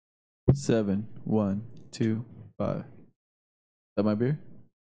7, 1, 2, 5. Is that my beer?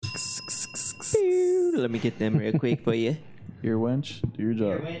 Let me get them real quick for you. Ear wench, do your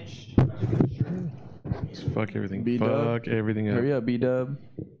job. Fuck everything. B-dub. Fuck everything up. Hurry up, B-dub.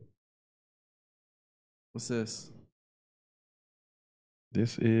 What's this?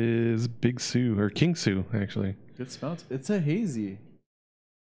 This is Big Sue, or King Sue, actually. Good smell. It's a hazy.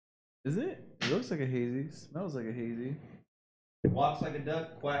 Is it? It looks like a hazy. Smells like a hazy. Walks like a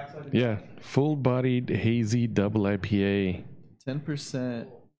duck, quacks like a Yeah, full-bodied hazy double IPA. 10%.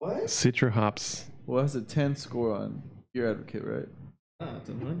 What? Citra hops. Well, has a 10 score on Beer Advocate, right? Ah, it's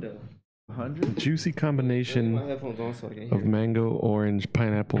a Honda. 100? Juicy combination My headphones on so I can of hear. mango, orange,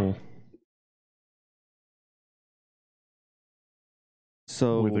 pineapple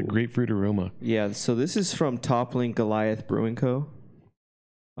So with a grapefruit aroma. yeah, so this is from Toppling Goliath Brewing Co.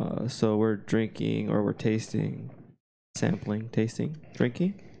 So we're drinking, or we're tasting, sampling, tasting,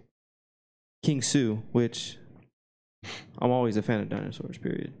 drinking King Sue, which I'm always a fan of dinosaurs.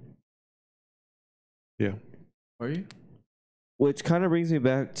 Period. Yeah. Are you? Which kind of brings me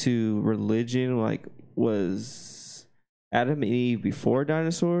back to religion. Like, was Adam and Eve before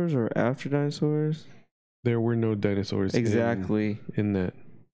dinosaurs or after dinosaurs? There were no dinosaurs Exactly. in that.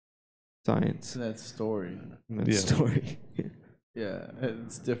 Science. That story. That Yeah. story. Yeah,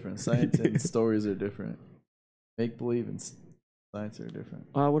 it's different. Science and stories are different. Make believe and science are different.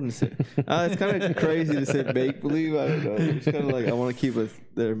 I wouldn't say. It's kind of crazy to say make believe. I don't know. It's kind of like I want to keep it.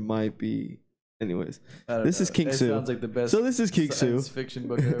 There might be. Anyways, I don't This know. is King it Sue. Sounds like the best. So this is King Sue. science fiction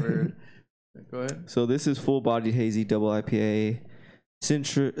book I've ever heard. Go ahead. So this is full-bodied hazy double IPA,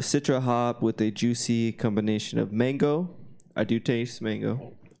 Citra hop with a juicy combination of mango. I do taste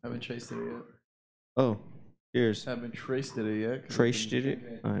mango. Haven't traced it yet. Oh, cheers. Haven't traced it yet. 'cause Traced I've been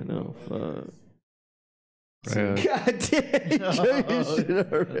it? I know. Uh, God damn! Enjoy your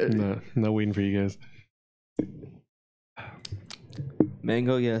shit already. no, not waiting for you guys.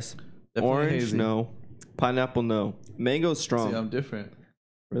 Mango, yes. Definitely Orange, hazy. no. Pineapple, no. Mango's strong. See, I'm different.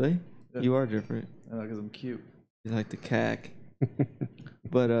 Really? Yeah. You are different. I know, because I'm cute. You like the cack.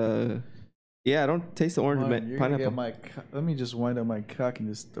 But yeah, I don't taste the orange Come on, you're gonna pineapple. get my let me just wind up my cock and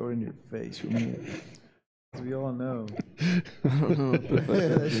just throw it in your face. As we all know. I don't know what the fuck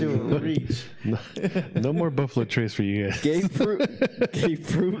That shit will reach. No more Buffalo Trace for you guys. Grapefruit.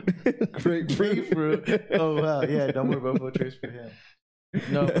 Grapefruit. Grapefruit. Oh wow, yeah, no more Buffalo Trace for him.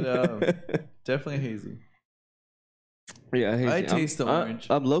 No, but definitely hazy. Yeah, hazy. I taste the orange.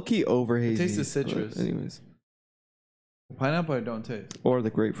 I'm low key over hazy. taste the citrus. but anyways, Pineapple I don't taste. or the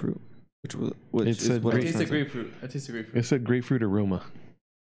grapefruit, which It's is a what I I'm taste trying the to say. grapefruit. I taste the grapefruit. It's a grapefruit aroma.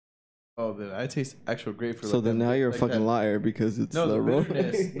 Oh, then I taste actual grapefruit. So like then that- now you're a like fucking that. liar because it's No, the aroma.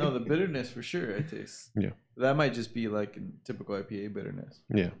 bitterness. No, the bitterness for sure. I taste. Yeah. That might just be like typical IPA bitterness.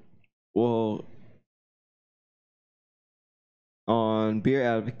 Yeah. Well, on Beer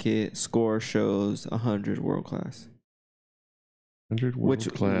Advocate, score shows 100 world class. 100 world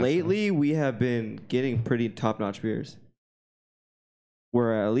Which class. lately we have been getting pretty top-notch beers.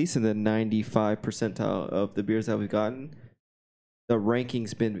 We're at least in the 95 percentile of the beers that we've gotten. The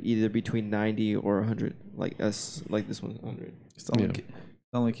ranking's been either between 90 or 100. Like this one's 100.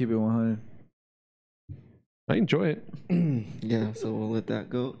 Only keep it 100. I enjoy it. Yeah, so we'll let that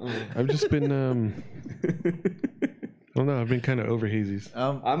go. I've just been, I don't know, I've been kind of over hazies.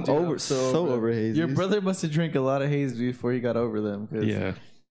 I'm so over hazies. Your brother must have drank a lot of haze before he got over them. Yeah.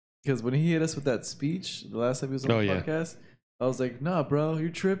 Because when he hit us with that speech the last time he was on Oh, the yeah. podcast, I was like, "Nah, bro, you're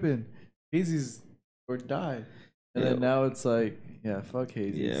tripping. Hazies or die." And Yeah. then now it's like, yeah, fuck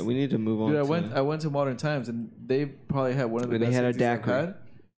hazies. Yeah, we need to move on. Dude, I went to Modern Times and they probably had one of the They best had a hazies I've daiquiri. had.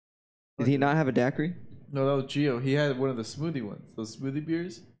 Did he not have a daiquiri? No, that was Gio. He had one of the smoothie ones. Those smoothie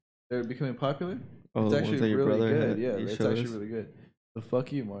beers. They're becoming popular. Oh, It's the actually ones that your really brother good. had. Yeah, You it's showed actually us? really good. So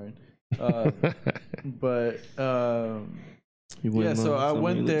fuck you, Martin. But You yeah, wouldn't so know I somebody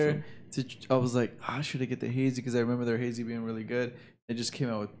went lives there I was like, should I get the hazy? Because I remember their hazy being really good. It just came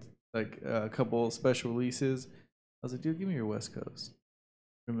out with like a couple special releases. I was like, dude, give me your West Coast.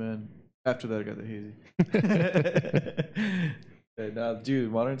 And then after that, I got the hazy. And,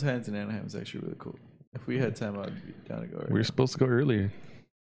 dude, Modern Times in Anaheim is actually really cool. If we had time, I'd be down to go. Right We were now. supposed to go earlier.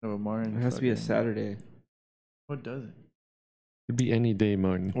 No, but Martin. It has to be a fucking- Saturday. What does it? It'd be any day,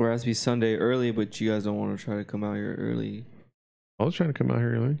 Martin. Or it has to be Sunday early, but you guys don't want to try to come out here early. I was trying to come out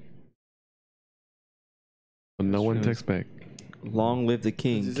here early. But no That's one true. texts back. Long live the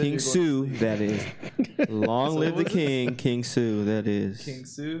king. You said King you're Sue, going to that is. Long So live what the was it? king. King Sue, that is. King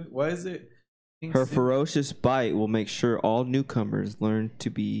Sue? Why is it? King Her Sue? ferocious bite will make sure all newcomers learn to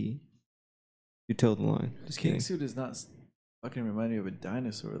toe the line. Just King kidding. Sue does not Fucking remind me of a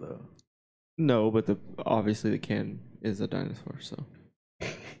dinosaur though. No, but obviously the can is a dinosaur, so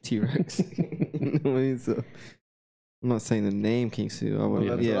T-Rex. I mean, so I'm not saying the name King Su. I Well, wouldn't.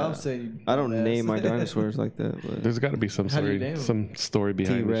 that's Yeah, what I'm saying. you I don't dumbass. name my dinosaurs like that. But There's got to be some How do you story, name 'em? some story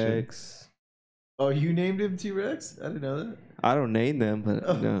behind this shit. T-Rex. Oh, you named him T-Rex? I didn't know that. I don't name them,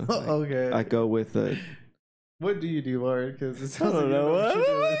 but no. Like, Okay. I go with the. What do you do, Art? Because it sounds don't like know. what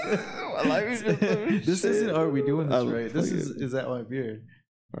you're doing. My life is just some This shit. isn't. Are we doing this I'm right? This fucking- is that my beard?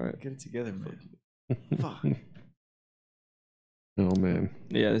 All right. Get it together, man. Fuck. Oh man.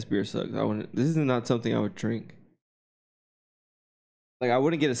 Yeah, this beer sucks. I wouldn't. This is not something I would drink. Like I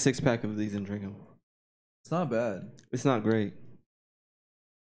wouldn't get a 6-pack of these and drink them. It's not bad. It's not great.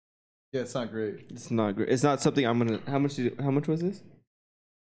 Yeah, it's not great. It's not great. It's not something I'm gonna. How much was this?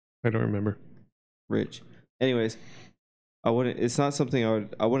 I don't remember. Rich. Anyways, I wouldn't. It's not something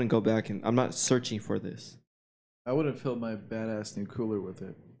I wouldn't go back and. I'm not searching for this. I would have filled my badass new cooler with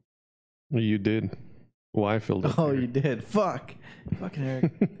it. You did. Well, I filled it. Oh, you did. Fuck. Fucking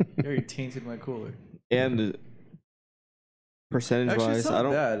Eric. You already tainted my cooler. And percentage Actually, it's wise, not I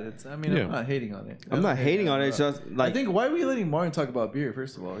don't. bad. It's. I mean, Yeah. I'm not hating on it. I'm not hating on it. It's just I like think why are we letting Martin talk about beer?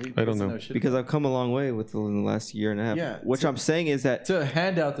 First of all, he I don't doesn't know. shit because about I've come a long way in the last year and a half. Yeah, What I'm saying is that it. To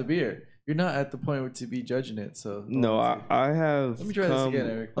hand out the beer. You're not at the point where to be judging it. So no, I have Let me try this come again,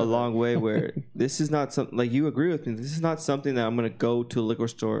 Eric. a long way where this is not something like you agree with me. This is not something that I'm gonna go to a liquor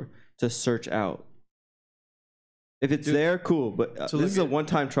store to search out. If it's Dude, there, cool. But so this is look a at-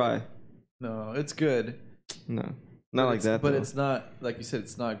 one-time try. No, it's good. No, But not like it's- that. But though. it's not like you said.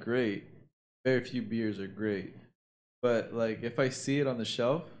 It's not great. Very few beers are great. But like if I see it on the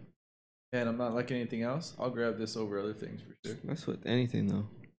shelf and I'm not liking anything else, I'll grab this over other things for sure. That's with anything though.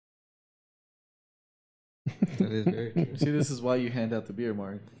 That is very true. See, this is why you hand out the beer,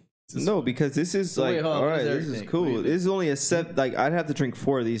 Martin. This is- No, because this is So like wait, hold on, all what right. does This Eric is think? What do you cool. think? This is only a set. Like I'd have to drink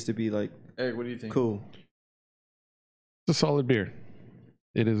 4 of these to be like Eric, what do you think? cool. It's a solid beer.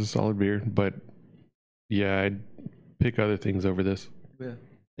 It is a solid beer, but yeah, I'd pick other things over this. Yeah.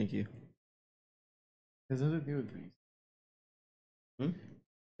 Thank you. Has nothing to do with these. Hmm?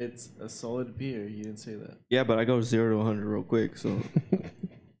 It's a solid beer. You didn't say that. Yeah, but I go 0 to 100 real quick, so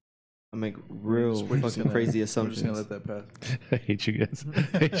I make real We're just fucking gonna- crazy We're just assumptions. gonna let that pass. I hate you guys.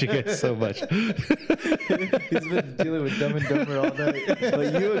 I hate you guys so much. He's been dealing with Dumb and Dumber all night.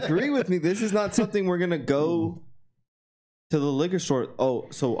 But you agree with me. This is not something we're gonna go to the liquor store. Oh,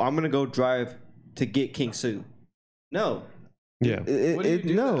 so I'm gonna go drive to get King Su. No, Yeah. What do you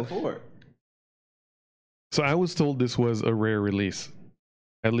do no. that for? So I was told this was a rare release,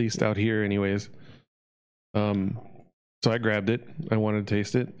 at least out here, anyways. So I grabbed it. I wanted to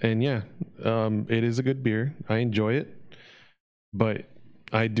taste it, and yeah, it is a good beer. I enjoy it, but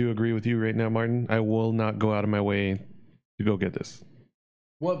I do agree with you right now, Martin. I will not go out of my way to go get this.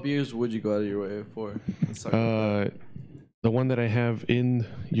 What beers would you go out of your way for? Let's talk about The one that I have in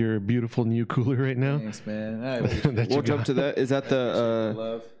your beautiful new cooler right that. now. Thanks, man. I That you We'll jump got, to that. Is that the?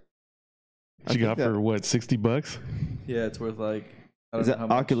 love. I you think got that- for what, $60? Yeah, it's worth like. I don't Is know that how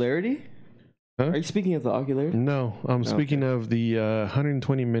much. Ocularity? Huh? Are you speaking of the Ocularity? No, I'm speaking of the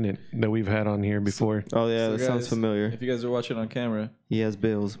 120 minute that we've had on here before. Oh yeah, So that sounds guys, familiar. If you guys are watching on camera, He has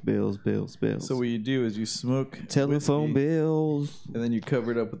bills. so what you do is you smoke Telephone whiskey, bills. and then you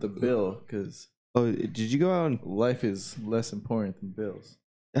cover it up with a bill because Oh, did you go out and life is less important than bills.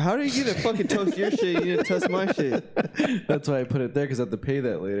 how do you get to fucking toast your shit? You didn't toast my shit. That's why I put it there because I have to pay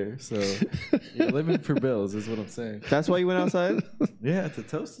that later. So you're living for bills, is what I'm saying. That's why you went outside? Yeah, to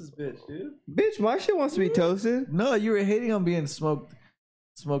toast this bitch, dude. Bitch, my shit wants to be toasted. No, you were hating on being smoked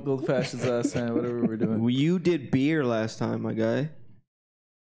old fashions last time, whatever we were doing. You did beer last time, my guy.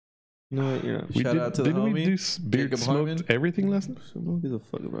 You know what? You're not. Shout out to the didn't we homie, do beer Jacob smoked Harmon. everything last night? So don't give a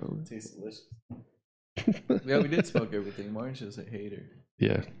fuck about it. Tastes delicious. Yeah, we did smoke everything. Martin's just a hater.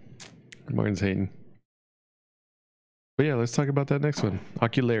 Yeah, Martin's hating. But yeah, let's talk about that next one.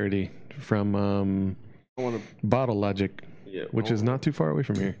 Ocularity from I want to. Bottle Logic, Yeah. which is not too far away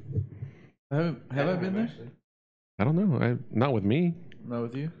from here. Have I been there? I don't know. Not with me. Not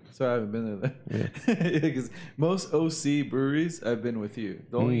with you? So I haven't been there. Yeah. Because most OC breweries, I've been with you.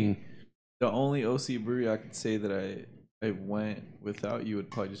 The only OC brewery I could say that I went without you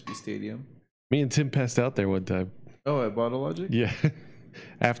would probably just be Stadium. Me and Tim passed out there one time. Oh, at Bottle Logic? Yeah.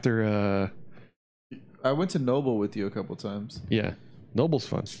 After, I went to Noble with you a couple times. yeah. Noble's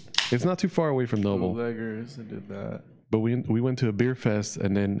fun. It's not too far away from Noble. Bootleggers, I did that. But we went to a beer fest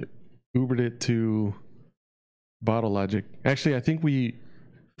and then Ubered it to Bottle Logic. Actually, I think we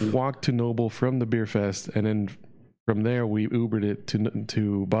walked to Noble from the beer fest, and then from there we Ubered it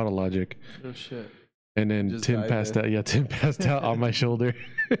to Bottle Logic. Oh, shit. And then Just Tim died passed there. out. Yeah, Tim passed out on my shoulder.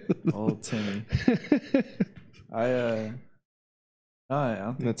 Old Timmy. I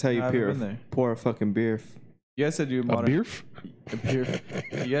don't think That's how you I haven't been there. pour a fucking beer. You guys said do A modern. beer? A beer.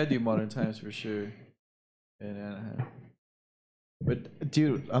 You gotta do modern times for sure. In Anaheim. But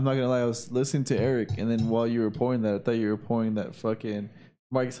dude, I'm not gonna lie. I was listening to Eric, and then while you were pouring that, I thought you were pouring that fucking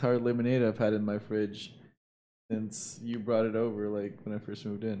Mike's Hard Lemonade I've had in my fridge since you brought it over, like when I first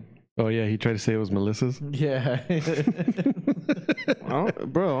moved in. Oh yeah, he tried to say it was Melissa's. Yeah.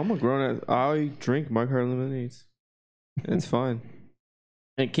 Bro, I'm a grown ass. I drink Mike Hard lemonades. It's fine.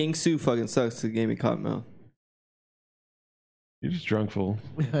 And King Sue fucking sucks. It gave me cotton mouth. You're just drunk, fool.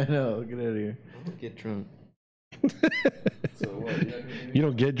 I know. Get out of here. I don't get drunk. So what? You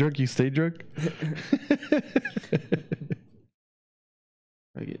don't get drunk, you stay drunk.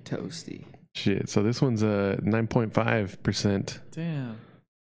 I get toasty. Shit. So this one's a 9.5%. Damn.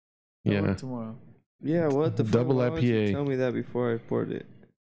 Yeah. Work tomorrow. Yeah, what the fuck? Double Why would you IPA. tell me that before I poured it.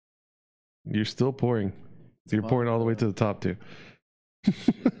 You're still pouring. You're pouring all the way to the top too.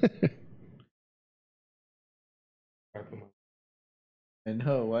 And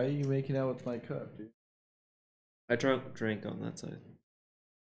no, why are you making out with my cup, dude? I drank on that side.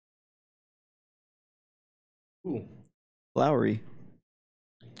 Ooh. Flowery.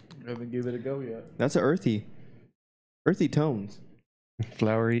 I haven't given it a go yet. That's a earthy tones.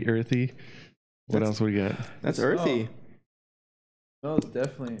 Flowery, earthy. What That's- else we got? That's Oh. earthy. No, it's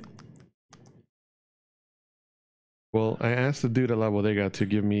definitely. Well, I asked the dude at La Bodega to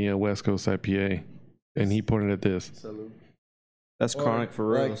give me a West Coast IPA, and he pointed at this. Salud. That's Or, chronic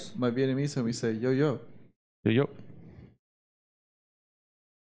for like, reals. my Vietnamese homie say, yo, yo. Yo.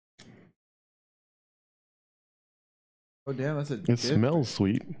 Oh, damn, that's a It smells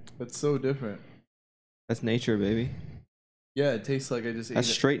sweet. That's so different. That's nature, baby. Yeah, it tastes like I just ate That's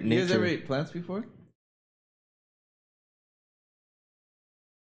it. straight You guys nature. ever ate plants before?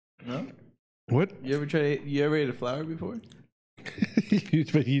 No? What? You ever ate a flower before?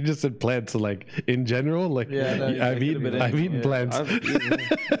 But you just said plants, so like in general, like Yeah, no, that I've could've eaten been I've anything, eaten yeah. plants. I've eaten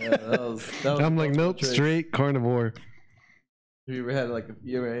it. Yeah, that was I'm like, multiple nope, choice. straight carnivore. Have you ever had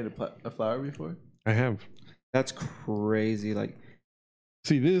you ever ate a flower before? I have. That's crazy. Like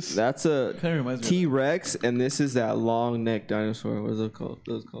See this? that's a Kind of reminds me. T-Rex, and this is that long neck dinosaur. What is it called?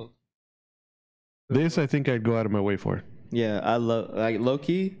 Those called? This I think I'd go out of my way for. Yeah, I love like low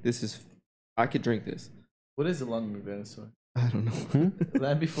key. This is. I could drink this. What is a long neck dinosaur? I don't know.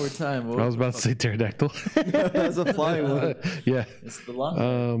 Land Before Time. What I was about to say pterodactyl. That's a flying one. Yeah. It's the long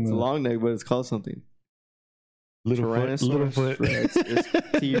neck. It's a long neck, but it's called something. Littlefoot. Rex.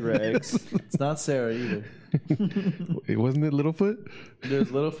 It's T-Rex. It's not Sarah either. Wasn't it Littlefoot? There's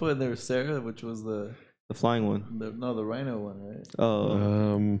Littlefoot and there was Sarah, which was the The flying one. the rhino one, right?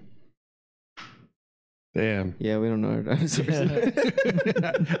 Oh, Damn. yeah, we don't know our dinosaurs.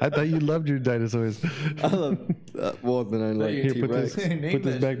 I thought you loved your dinosaurs. I love. Well, then I like Here, Here, put T-Rex. this, Name put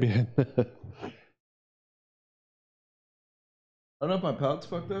this that back shit. behind. I don't know if my palate's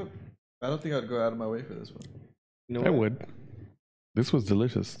fucked up. I don't think I'd go out of my way for this one. You know I what? would. This was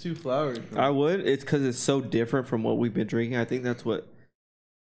delicious. It's too flowery. For me. I would. It's because it's so different from what we've been drinking. I think that's what.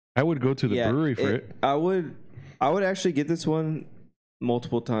 I would go to the brewery for it. I would actually get this one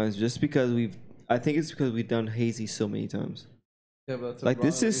multiple times just because we've. I think it's because we've done hazy so many times. Yeah, but that's a Like wrong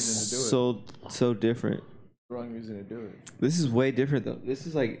this is reason to do it. so different. Wrong reason to do it. This is way different though. This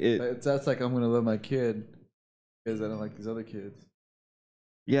is like it. That's like I'm gonna love my kid because I don't like these other kids.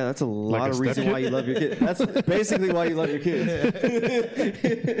 Yeah, that's a lot a of reason stepkid? why you love your kid. That's basically why you love your kids.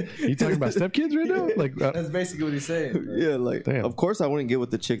 You talking about stepkids right now? Like, That's basically what he's saying. Yeah, like Damn. of course I wouldn't get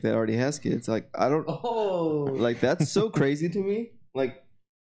with the chick that already has kids. Like I don't Oh, like that's so crazy to me. Like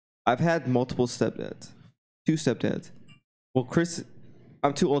I've had multiple stepdads, 2 stepdads. Well, Chris,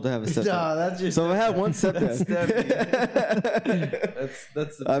 I'm too old to have a stepdad. Nah, that's just So I had one That's stepdad.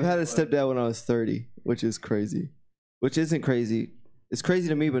 that's the I've had a big one. stepdad when I was 30, which is crazy. Which isn't crazy. It's crazy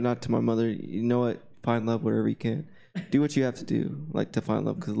to me, but not to my mother. You know what? Find love wherever you can. Do what you have to do, like to find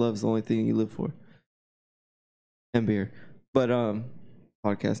love, because love's the only thing you live for. And beer, but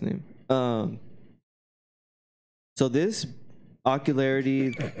podcast name. So this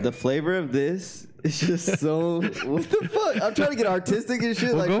ocularity, the flavor of this is just so. What the fuck? I'm trying to get artistic and shit.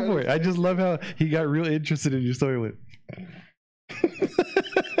 well, like go for it. I just love how he got real interested in your story with.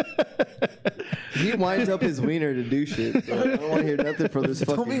 He winds up his wiener to do shit. So I don't want to hear nothing from this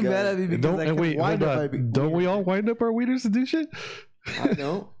fucking Don't be guy. mad at me because Don't I and can wait, wind hold up on. my Don't we all wind up our wieners to do shit? I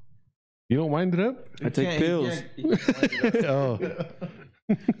don't. You don't wind it up? I take pills. You can't wind it up.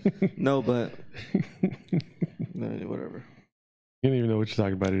 Oh. No, but no, whatever. You don't even know what you're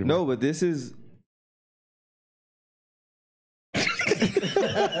talking about anymore. No, but this is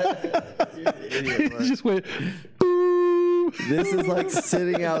Idiot, He just went. Boo. This is like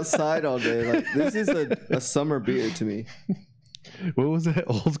sitting outside all day. Like this is a summer beer to me. What was that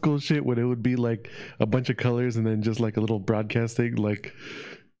old school shit when it would be like a bunch of colors and then just like a little broadcast thing, like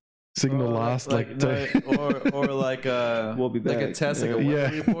signal lost, or like We'll be like a back. test, like a Yeah.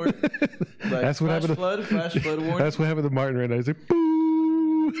 weather report. Like That's what happened to- flash flood warning. That's what happened to Martin right now. He's like, boo.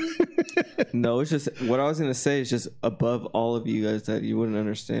 No, it's just what I was gonna say is just above all of you guys that you wouldn't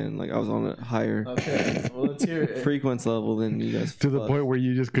understand. Like I was on a higher Okay, well let's hear it. frequency level than you guys. To the fucks. point where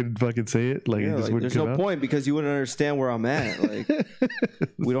you just couldn't fucking say it, like Yeah, it just like, wouldn't there's come no out. point because you wouldn't understand where I'm at. Like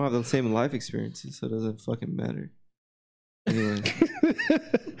we don't have the same life experiences, so it doesn't fucking matter. Anyway,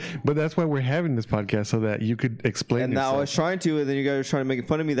 But that's why we're having this podcast, so that you could explain. and now I yourself. was trying to, and then you guys are trying to make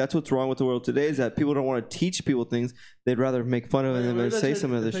fun of me. That's what's wrong with the world today is that people don't want to teach people things. They'd rather make fun of it than say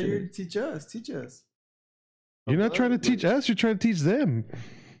some other shit. Teach us. You're not trying to teach us. You're trying to teach them.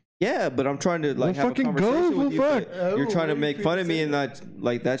 Yeah, but I'm trying to like Well, have a fucking conversation go, with you. well, but fuck. You're trying to Oh, make you fun of can me, say and not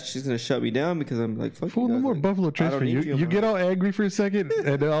like that's just gonna shut me down because I'm like, fuck Fool, you no guys. more Like, Buffalo I Trace don't for you. need you in You my get life. all angry for a second,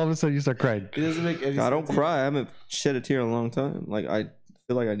 and then all of a sudden you start crying. It doesn't make any sense. I don't to you. cry. I haven't shed a tear in a long time. Like I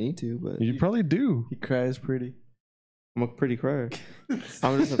feel like I need to, but You probably do. He cries pretty. I'm a pretty crier.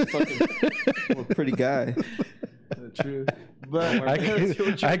 I'm just a fucking I'm a pretty guy. True. But I that's what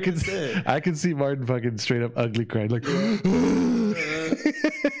you were can gonna say. I can see Martin fucking straight up ugly crying, like.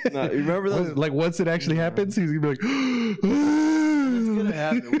 No, remember those? Like once it actually happens, he's gonna be like. It's gonna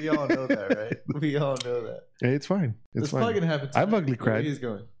happen. We all know that, right? We all know that. Hey, it's fine. It's It's probably fine. gonna happen. I've tonight. ugly Where cried. He's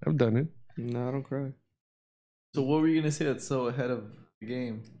going. I've done it. No, I don't cry. So what were you gonna say that's so ahead of the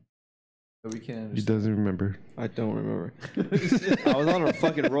game that we can't He understand? doesn't remember. I don't remember. I was on a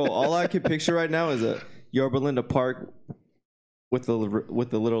fucking roll. All I can picture right now is a Yorba Linda Park with the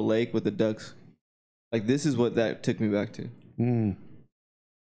little lake with the ducks. Like this is what that took me back to. Mm.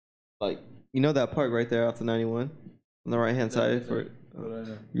 Like you know that park right there off the 91 on the right hand side for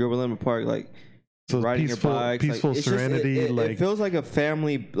Yorba Linda Park. Like So riding peaceful, your bikes, peaceful like, it's just- serenity. it like feels like a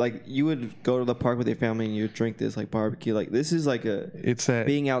family. Like you would go to the park with your family and you would drink this like barbecue. Like this is like a it's that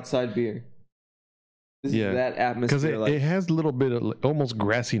being outside beer. This Yeah. is that because atmosphere. it has a little bit of like, almost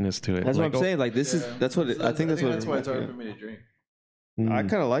grassiness to it. That's Like, what I'm saying. Like this is that's what I think that's what that's why it's hard yeah. for me to drink. I mm.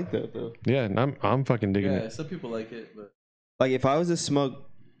 kind of like that though. Yeah, and I'm fucking digging Yeah, it. some people like it, but Like if I was to smoke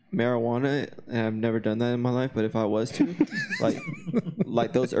marijuana, and I've never done that in my life, but if I was to,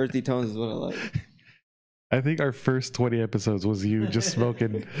 like those earthy tones is what I like. I think our first 20 episodes was you just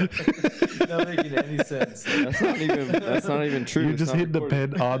smoking. not making any sense. That's not even true. You It's just not hit the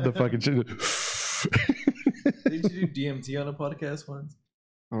recorded. pen on the fucking shit. Did you do DMT on a podcast once?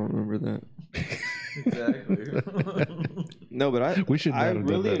 I don't remember that. Exactly. No, but I We should. I not have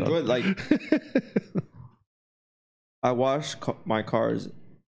really done that enjoyed like I wash my cars.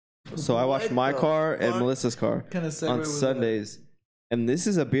 So I wash What my the car and fuck Melissa's car kind of on Sundays. And this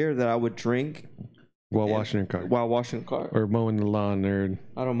is a beer that I would drink while washing your car while washing the car. or mowing the lawn, or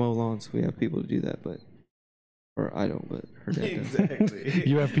I don't mow lawns. We have people to do that, but or I don't, but her dad does. Exactly.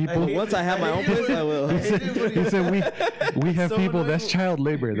 you have people. Once I have my own place, I will. He said we have So people. That's annoying. child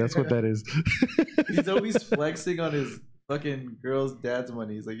labor. That's what that is. He's always flexing on his fucking girl's dad's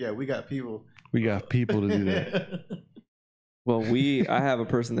money. He's like, yeah, we got people. We got people to do that. Well, I have a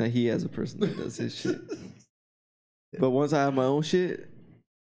person that he has a person that does his shit. But once I have my own shit,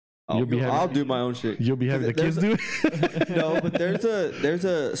 I'll do my own shit. You'll be having the kids do it. No, but there's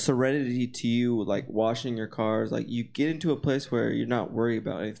a serenity to you, like washing your cars. Like you get into a place where you're not worried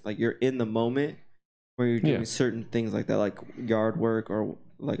about anything. Like you're in the moment where you're doing Yeah. certain things like that, like yard work or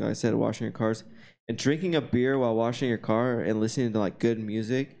like I said, washing your cars. And drinking a beer while washing your car and listening to like good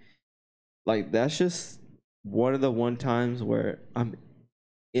music, like that's just one of the times where I'm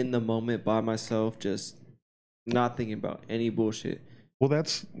in the moment by myself, just not thinking about any bullshit. Well,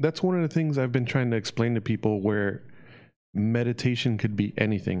 that's one of the things I've been trying to explain to people, where meditation could be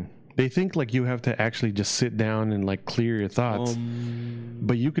anything. They think like you have to actually just sit down and like clear your thoughts,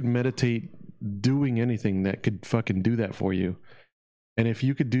 but you could meditate doing anything that could fucking do that for you. And if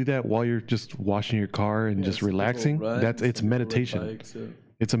you could do that while you're just washing your car and just relaxing, it's meditation.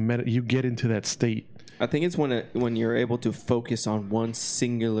 It's you get into that state. I think it's when you're able to focus on one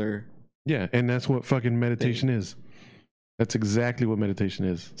singular. Yeah, and that's what fucking meditation is. That's exactly what meditation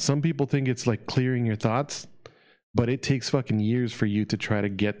is. Some people think it's like clearing your thoughts, but it takes fucking years for you to try to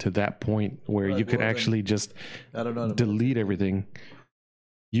get to that point where you could actually just I don't know. delete everything.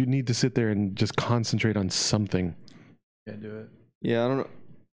 You need to sit there and just concentrate on something. Can't do it. Yeah, I don't know.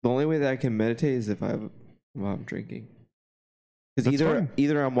 The only way that I can meditate is if I'm drinking. Because That's fine.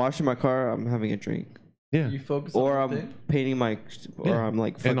 either I'm washing my car, or I'm having a drink. Yeah. You focus Or on I'm one thing? painting my, or Yeah. I'm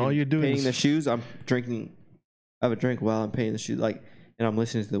like And all fucking you're doing painting is- the shoes. I'm drinking. I have a drink while I'm painting the shoes, like, and I'm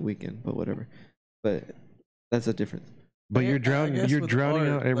listening to The Weeknd, but whatever. But that's a difference. But Yeah, you're I drowning. guess You're with drowning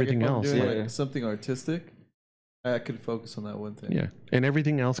art, out everything like if else. I'm doing Like, Yeah. like something artistic, I could focus on that one thing. yeah, and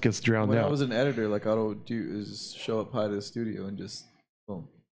everything else gets drowned When I out. was an editor, like all I would do is just show up high to the studio and just boom.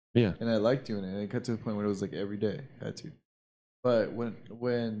 Yeah. And I liked doing it. And it got to the point where it was like every day I had to. But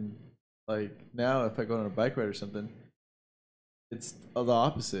when like now, if I go on a bike ride or something, it's the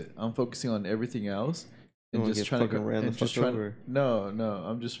opposite. I'm focusing on everything else You and wanna just get trying to fucking ran the and just fuck trying. over. No,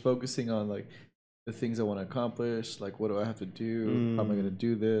 I'm just focusing on like the things I want to accomplish. Like, what do I have to do? How am I going to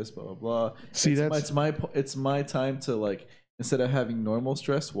do this? Blah blah blah. See, it's my time to, like, instead of having normal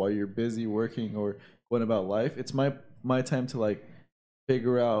stress while you're busy working or going about life. It's my time to, like,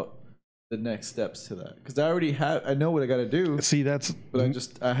 figure out the next steps to that, because I know what I got to do, See, that's but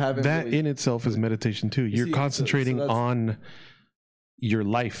I haven't that really, in itself is meditation too. You're see, so concentrating that's- on your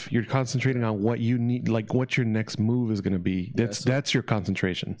life. You're concentrating on what you need, like what your next move is going to be. That's your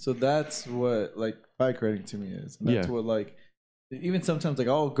concentration. So that's what, like, bike riding to me is. And that's Yeah. what, like, even sometimes, like,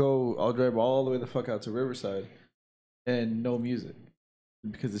 I'll drive all the way the fuck out to Riverside and no music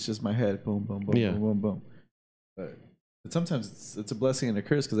because it's just my head, boom, boom, boom, Yeah. boom, boom, boom. But sometimes it's a blessing and a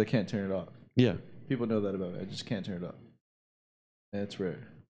curse because I can't turn it off. Yeah. People know that about me. I just can't turn it off. And it's rare.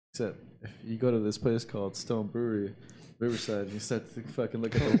 Except if you go to this place called Stone Brewery, Riverside, and you start to fucking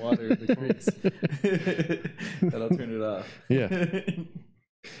look at the water in the creeks, and I'll turn it off. Yeah.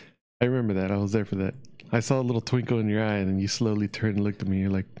 I remember that. I was there for that. I saw a little twinkle in your eye, and then you slowly turned and looked at me.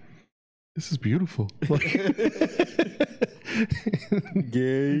 You're like, "This is beautiful."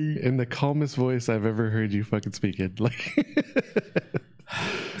 Gay. In the calmest voice I've ever heard you fucking speak in. Like,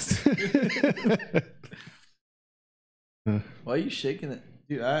 Why are you shaking it,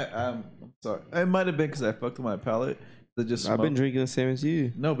 dude? I'm sorry. It might have been because I fucked with my palate. I just I've been smoked- drinking the same as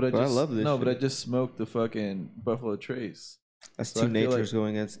you. No, but I but I just love this No, but I shit. just smoked the fucking Buffalo Trace. That's So I two feel natures like-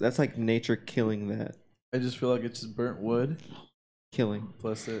 going against. That's like nature killing that. I just feel like it's just burnt wood Killing.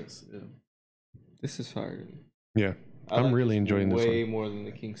 plus this. Yeah. This is fire. yeah. I I'm like really enjoying this way one. more than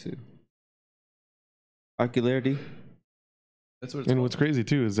the King Su. Ocularity. That's what it's And called. what's crazy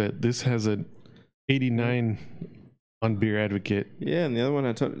too is that this has an 89 on Beer Advocate. Yeah, and the other one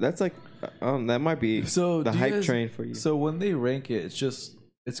I told that's like that might be So the do you hype guys- train for you. So when they rank it,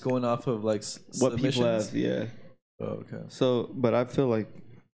 it's going off of like What people submissions? have, yeah. Oh, okay. So, but I feel like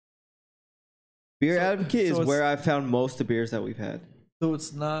Beer So- Advocate so is it's- where I found most of the beers that we've had. So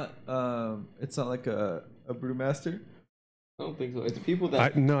it's not like a brewmaster. I don't think so. It's people I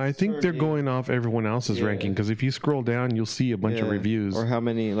think they're turn in. going off everyone else's Yeah. ranking, because if you scroll down, you'll see a bunch of Yeah. reviews. or how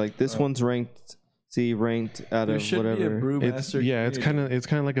many. Like this one's ranked. Ranked out There of should be a whatever. brewmaster. It's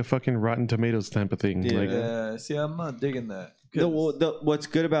kind of like a fucking Rotten Tomatoes type of thing. Yeah. Like, Yeah. See, I'm not digging that. 'Cause- What's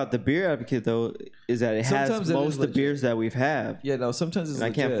good about the Beer Advocate though is that it Sometimes has it is most of the legit. beers that we've had, yeah, no. Sometimes it's and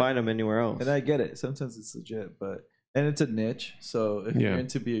I can't legit. find them anywhere else. And I get it. Sometimes it's legit, and it's a niche. So if Yeah. you're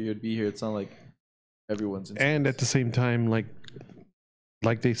into beer, you'd be here. It's not like everyone's into and this. at the same time, like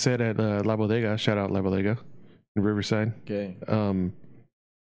they said at La Bodega, shout out La Bodega in Riverside. Okay.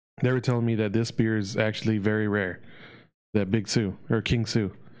 They were telling me that this beer is actually very rare, that Big Sue or King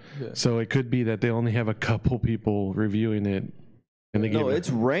Sue. Yeah. So it could be that they only have a couple people reviewing it, and they No, give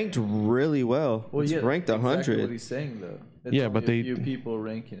it's ranked really well. Well, It's yeah, ranked exactly 100. what he's saying though. It's Yeah, only but a they- few people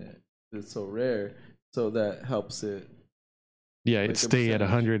ranking it. It's so rare, so that helps it. yeah, like it a stay at percentage.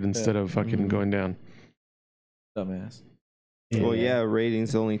 100 instead Yeah. of fucking Mhm. going down. Dumbass. Well, yeah,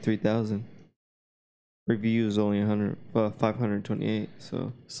 ratings only 3,000. Reviews only 528.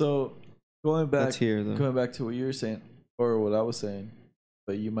 So So going back, that's here though. going back to what you were saying, or what I was saying,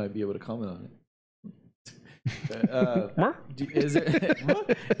 but you might be able to comment on it.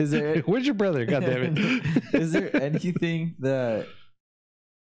 Is there Where's your brother? God damn it! is there anything that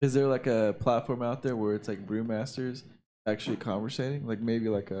is there like a platform out there where it's like brewmasters actually conversating, like maybe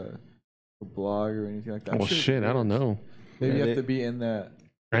like a blog or anything like that? I'm Well, sure shit, I don't know. Maybe you Yeah, have to be in that.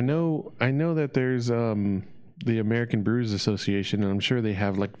 I know that there's the American Brewers Association, and I'm sure they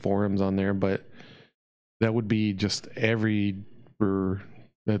have like forums on there, but that would be just every brewer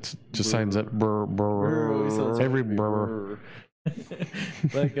that's just signs up every brewer,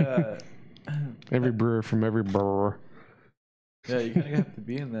 Like every brewer from every brewer. yeah, you kind of have to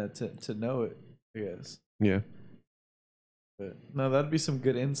be in that to know it, I guess. Yeah. But no, that'd be some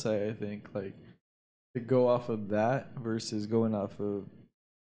good insight, I think. Like to go off of that versus going off of,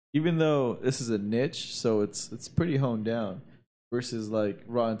 even though this is a niche, so it's pretty honed down, versus like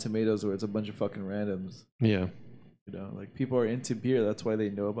Rotten Tomatoes where it's a bunch of fucking randoms. Yeah. You know, like people are into beer. That's why they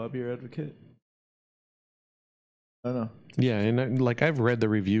know about Beer Advocate. I don't know. Yeah, and I've read the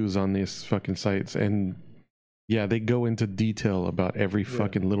reviews on these fucking sites, and yeah, they go into detail about every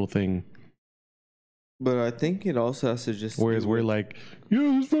fucking little thing. But I think it also has to just. Whereas we're like,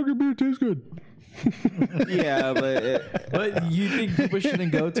 yeah, this fucking beer tastes good. Yeah, but But you think people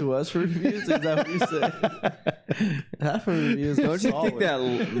shouldn't go to us for reviews? Is that what you said? Half of reviews. don't you think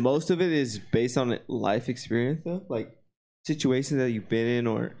that most of it is based on life experience though, like situations that you've been in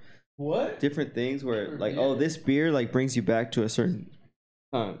or what? different things where like, Yeah. oh, this beer like brings you back to a certain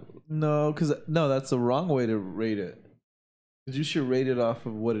time. No, because that's the wrong way to rate it. Because you should rate it off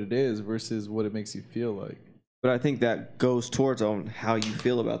of what it is versus what it makes you feel like. But I think that goes towards on how you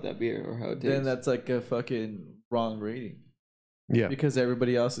feel about that beer or how it tastes. Then that's like a fucking wrong rating. Yeah, Because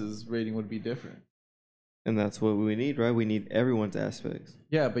everybody else's rating would be different. And that's what we need, right? We need everyone's aspects.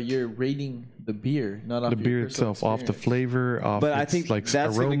 Yeah, but you're rating the beer, not off the your beer personal itself, off the experience. flavor, off But I its, think like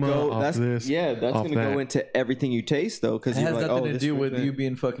that's aroma, gonna go. off That's this. that's off gonna that. go into everything you taste, though, because It you're has like, nothing oh, to this do with thing. you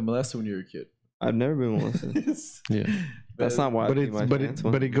being fucking molested when you were a kid. I've never been molested. Yeah. That's not why. But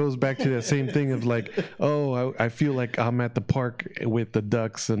it goes back to that same thing of like, oh, I feel like I'm at the park with the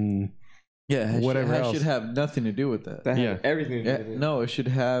ducks and Yeah, whatever it else. should have nothing to do with that. that Yeah. has everything. To Yeah, do with it. no, it should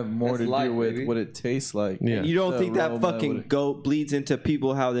have more That's to life, do with baby. what it tastes like. Yeah. And you don't The think that aroma, fucking what it- goat bleeds into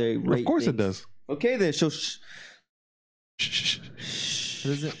people how they rate? of course it things? does. Okay, then she'll.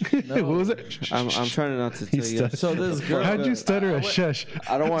 What is it? No. What was it? I'm trying not to tell you. stuttered. So this girl. How'd you stutter a shush?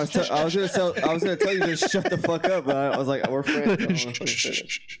 I don't want to. I was gonna tell you to shut the fuck up, but I was like, we're friends. I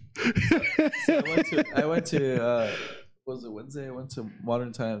don't wanna say it. I went to was it Wednesday? I went to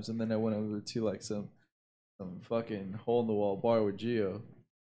Modern Times, and then I went over to like some fucking hole in the wall bar with Gio,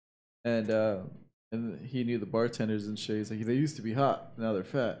 and he knew the bartenders and shit. He's like, they used to be hot, now they're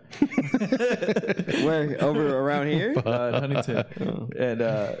fat. Where over around here? In Huntington, Oh. and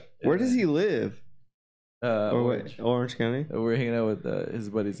Where does he live? Or Orange. what? Orange County. We're hanging out with his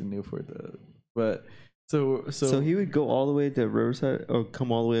buddies in Newport, but so he would go all the way to Riverside or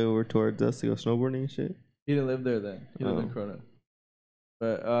come all the way over towards us to go snowboarding and shit. he didn't live there then. He lived in Oh. Corona.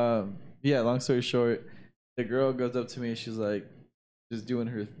 But yeah, long story short, the girl goes up to me and she's like, just doing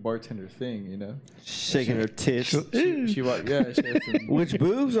her bartender thing, you know. Shaking her tits. She walked, yeah. She had some Which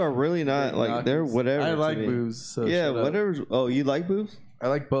boobs are really not like they're knockers. whatever. I to like me. boobs, so Yeah, shut up. whatever. Oh, you like boobs? I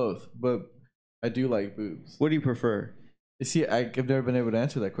like both, but I do like boobs. What do you prefer? You see, I've never been able to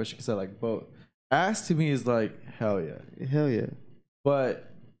answer that question because I like both. Ass to me is like hell yeah, Hell yeah. but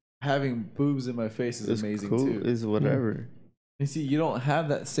having boobs in my face is It's amazing cool. too. Is whatever. You see, you don't have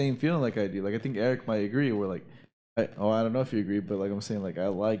that same feeling like I do. Like I think Eric might agree. We're like, I don't know if you agree, but like I'm saying, like I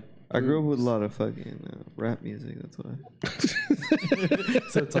like. I grew up with a boobs. lot of fucking rap music. That's why.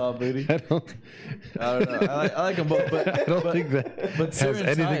 So tall booty. I don't I don't know. I like them both, but I don't but, think that but has certain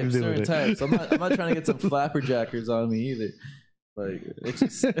anything types, to do certain with types. it. I'm not trying to get some flapper jackers on me either. Like it's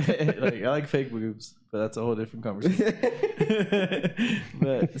just like I like fake boobs, but that's a whole different conversation.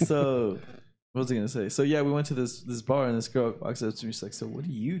 But so what was I gonna say? So yeah, we went to this bar and this girl walks up to me. She's like, "So what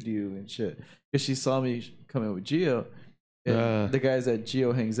do you do and shit?" Because she saw me come in with Gio. And the guys that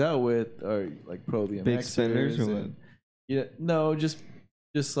Gio hangs out with are like pro BMXers. Big spenders or what? and, yeah, no, just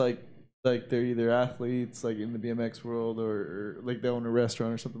like they're either athletes like in the BMX world or like they own a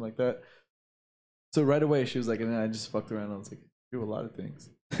restaurant or something like that. So right away she was like, and then I just fucked around. I was like, I do a lot of things.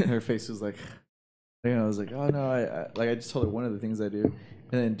 And her face was like, you know, I was like, oh no, I just told her one of the things I do.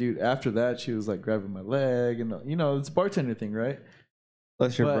 And then dude, after that she was like grabbing my leg and you know it's a bartender thing, right?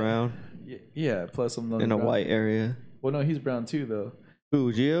 Plus you're But- brown Yeah, plus I'm in a white area. Well, no, he's brown too though.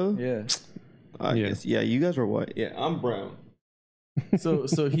 Who, Gio? Yeah. I Yeah. guess. Yeah, you guys were white. Yeah, I'm brown. So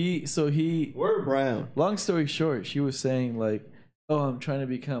he. We're brown. Long story short, she was saying like, "Oh, I'm trying to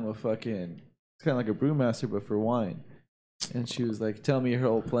become a fucking, it's kind of like a brewmaster but for wine." And she was like, "Tell me her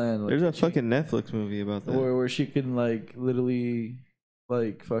whole plan." Like, There's a she- fucking Netflix movie about that. where she can like literally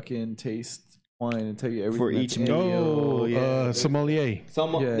like fucking taste wine and tell you everything For that's each in it. meal. yeah. sommelier.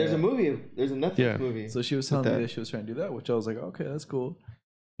 Yeah. There's a movie. There's a Netflix Yeah. movie. So she was telling With me that. that she was trying to do that, which I was like, okay, that's cool.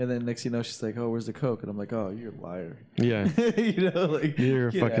 And then next thing you know, she's like, "Oh, where's the Coke?" And I'm like, "Oh, you're a liar." Yeah. You know, like You're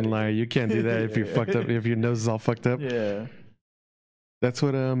a get fucking outta liar. You can't do that if you're fucked up. If your nose is all fucked up. here. Yeah. That's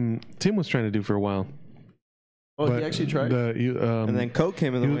what Tim was trying to do for a while. Oh, But he actually tried. And then Coke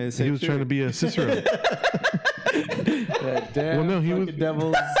came in the way. he was trying to be a Cicero. Yeah, damn, Well, no, he was- fucking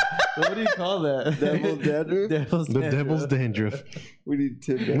devil's. What do you call that? Devil dandruff? Devil's The devil's dandruff. We need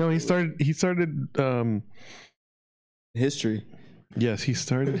Tim. No, he started History. yes, he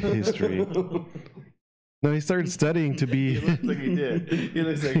started history. No, he started studying to be He looks like he did. He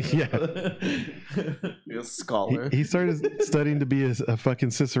looks like Yeah. He's a scholar. he started studying to be a fucking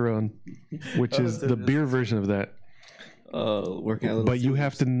Cicerone, which Oh, is so the this beer version of that. Working out. But you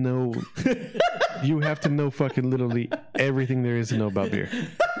have to know. You have to know fucking literally everything there is to know about beer.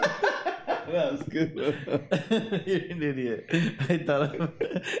 That was good. You're an idiot. I thought of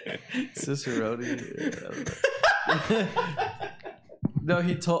Cicerone. No,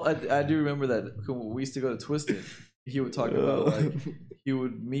 he told. I do remember that when we used to go to Twisted. He would talk about like he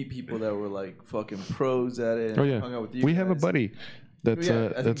would meet people that were like fucking pros at it. And Oh yeah, hung out with you we have a guys. buddy that's I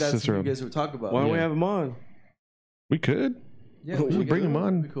think that's that's who Cicero. you guys would talk about. Why don't we Yeah. have him on? We could. Yeah, We'll should bring get him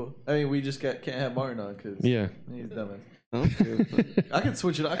on. That'd be cool. I mean, we just can't have Martin on because Yeah. he's dumbass. Okay. I can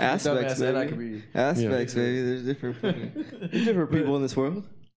switch it. I can Aspects, be dumbass and I baby. can be. Aspects, baby. There's different people in this world.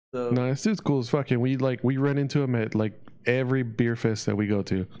 So, No, this dude's cool as fucking. We run into him at like every beer fest that we go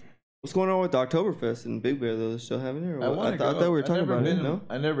to. What's going on with the Oktoberfest in Big Bear though? They're still having it? Or I what? want to thought go. that we were I've talking never about it. been. No,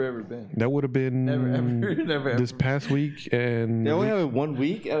 I never ever been. That would have been Never ever, never this ever. past week, and they only have it 1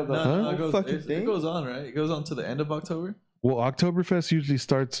 week out of the No, whole no, it goes, fucking it thing. goes on, right? It goes on to the end of October. well, Oktoberfest usually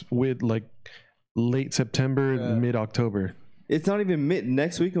starts with like late September, Yeah. mid October. It's not even mid.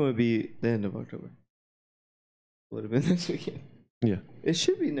 Next weekend would be the end of October. Would have been next weekend. Yeah. It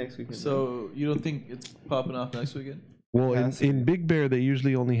should be next weekend. So you don't think it's popping off next weekend? Well, Has to in be. Big Bear, they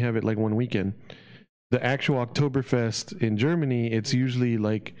usually only have it like 1 weekend. The actual Oktoberfest in Germany, it's usually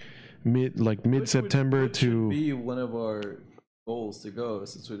like mid September Which should to. be one of our goals to go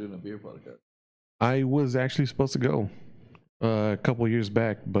since we're doing a beer podcast. I was actually supposed to go a couple years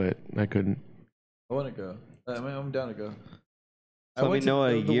back, but I couldn't. I want to go. I mean, I'm down to go. So let me know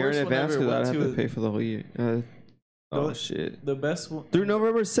a year in advance because I'd have to is pay for the whole year. Oh shit! the best one. Through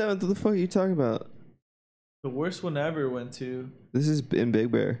November 7th. What the fuck are you talking about? The worst one I ever went to. This is in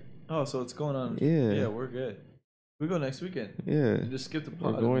Big Bear. Oh, so it's going on. Yeah. Yeah, we're good. We go next weekend. Yeah. You just skip the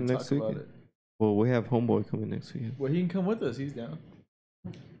We're pod going and next talk about weekend. it. Well, we have Homeboy coming next weekend. Well, he can come with us. He's down.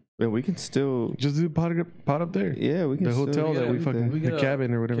 Man, we can still. Just do pot up there. Yeah, we can. The still hotel do that we everything. fucking We the get a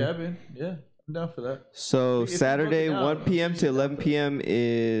cabin or whatever. Cabin. Yeah, I'm down for that. So If you Saturday, book it now, 1 p.m. to it's 11 usually p.m.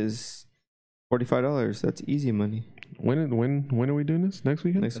 is $45. That's easy money. When are we doing this? Next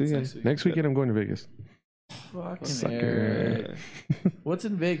weekend? Next That's weekend. Next weekend I'm going to Vegas. Fucking Sucker. Eric. What's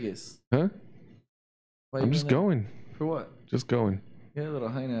in Vegas? Huh? Why you I'm just going there? going. For what? Just going. You got a little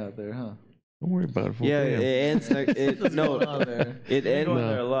hideout out there, huh? Don't worry about it. fool. Yeah, Damn. it ends. What's No, going on there? it You're ends. going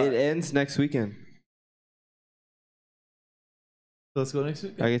there a lot. It ends next weekend. So let's go next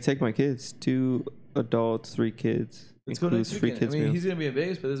weekend. I can take my kids. 2 adults, 3 kids. Let's go Includes next free weekend. I kids mean, meal. he's gonna be in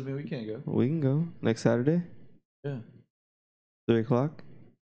Vegas, but doesn't mean we can't go. We can go next Saturday, Yeah, 3 o'clock.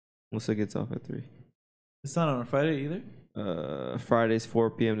 Melissa gets off at 3. it's not on a Friday either. Fridays 4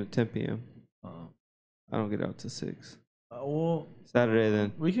 p.m. to 10 p.m. Oh. I don't get out till 6. Well, Saturday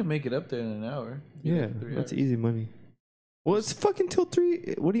then. we can make it up there in an hour. Be Yeah, there for 3 that's hours. easy money. Well, it's fucking till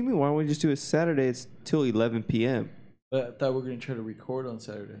 3. What do you mean? Why don't we just do it Saturday? It's till 11 p.m. But I thought we were gonna try to record on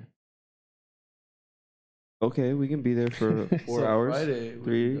Saturday. Okay, we can be there for 4 So hours. Friday, we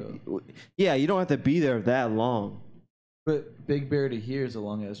 3. can go. Yeah, you don't have to be there that long. But Big Bear to here is a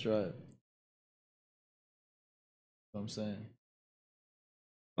long ass drive. That's what I'm saying.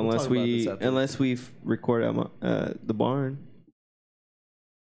 We'll Unless talk about this after. we record at the barn.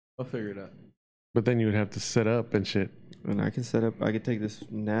 I'll figure it out. But then you would have to set up and shit. And I can set up. I can take this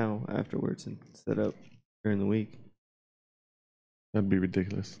now afterwards and set up during the week. That'd be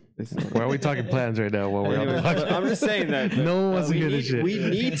ridiculous. It's Why are we talking plans right now while we're on the Anyway, podcast? I'm just saying that. No one wants to we hear need, this shit. We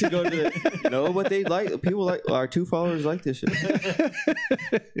need to go to the. You know what they like? People like our 2 followers like this shit.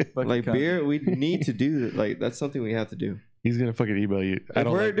 Fucking Like content. beer, we need to do that. Like that's something we have to do. He's gonna fucking email you. If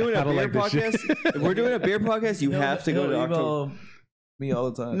we're doing a beer podcast, if we're doing a beer podcast, you He'll- have to go to he'll October. email me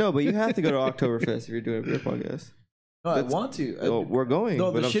all the time. No, but you have to go to Oktoberfest if you're doing a beer podcast. No, I that's- want to. Well, we're going.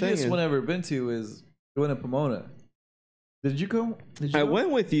 No, but the I'm saying shittiest one I've ever been to is going to Pomona. Did you come? Did you I go? went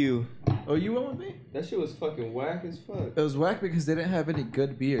with you. Oh, you went with me? That shit was fucking whack as fuck. It was whack because they didn't have any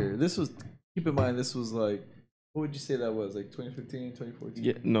good beer. This was, keep in mind, this was like, what would you say that was? Like 2015, 2014?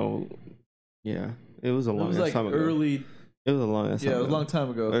 Yeah, no. Yeah, it was a It long was like time ago. early. It was a long ass time Yeah, it was a ago. long time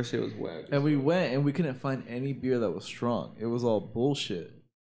ago. That shit was whack. And we went and we couldn't find any beer that was strong. It was all bullshit.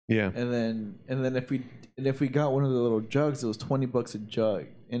 Yeah. And then if we got one of the little jugs, it was $20 a jug,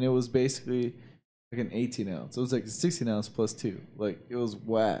 and it was basically like an 18 ounce. It was like a 16 ounce plus 2. Like it was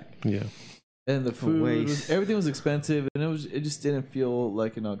whack. Yeah. And the food, waste. everything was expensive, and it just didn't feel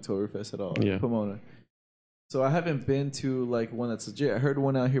like an Oktoberfest at all. Yeah. Pomona. So I haven't been to like one that's legit. I heard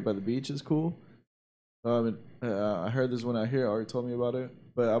one out here by the beach is cool. I heard there's one out here. Already told me about it,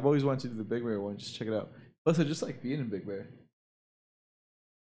 but I've always wanted to do the Big Bear one. Just check it out. Plus, I just like being in Big Bear.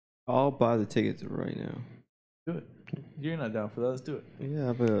 I'll buy the tickets right now. Do it. You're not down for that. Let's do it.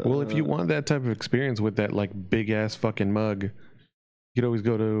 Yeah, but Well, if you want that type of experience with that like big ass fucking mug, you could always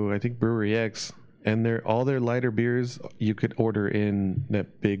go to I think Brewery X, and all their lighter beers you could order in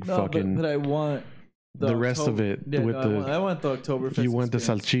that big No, fucking. but I want the rest of it Yeah, with no, I want the Oktoberfest. you want the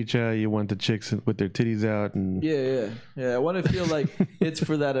experience. salchicha, you want the chicks with their titties out, and Yeah. I want to feel like it's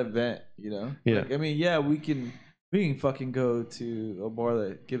for that event, you know. Yeah. Like, I mean, yeah, we can fucking go to a bar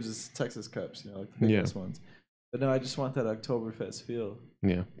that gives us Texas cups, you know, like the biggest ones. But no, I just want that Oktoberfest feel.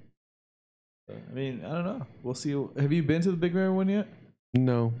 yeah. So, I mean, I don't know. We'll see. Have you been to the Big Bear one yet?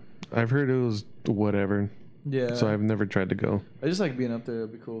 No, I've heard it was whatever, Yeah. so I've never tried to go. I just like being up there.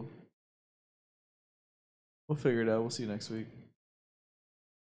 It'd be cool. We'll figure it out. We'll see you next week.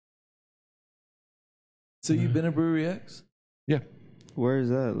 So you've been to Brewery X? where is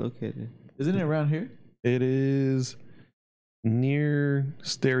that located? Isn't it around here? It is near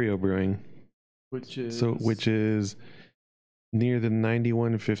Stereo Brewing, Which is which is near the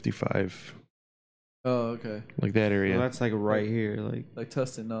 9155, Oh, okay. like that area. Well, that's like right here. Like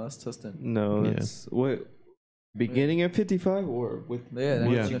Tustin. No, that's Tustin. No, Yeah. that's what beginning of 55 or with Yeah,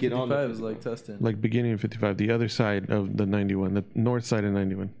 Once you you get on the 55 is like Tustin. like beginning of 55, the other side of the 91, the north side of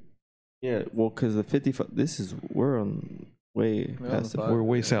 91. Yeah, well, because the 55. This is we're on way We're on past the the. five. We're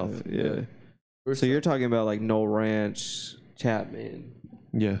way Yeah, south. Yeah. We're So you're talking about like No Ranch, Chapman,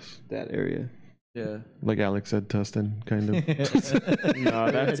 Yes, that area. yeah. like Alex said, Tustin, kind of. No,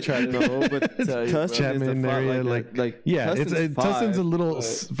 that's no, but Tell you, bro. Tustin is the Chapman area, like Yeah, Tustin's Tustin's a little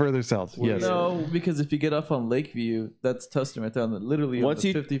but further south. Well, Yes. No, because if you get off on Lakeview, that's Tustin right there on the literally once on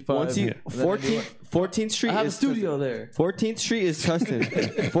you the 55. once you Yeah. 14th Street I have a is studio there. 14th Street is Tustin.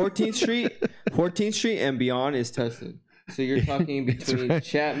 14th Street and beyond is Tustin. So you're talking It's between right.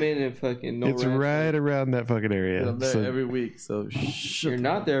 Chapman and fucking No It's Ranch. right around that fucking area. I'm there So- every week, so You're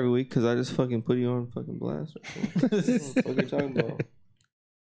not there every week because I just fucking put you on fucking blast. What the fuck you talking about?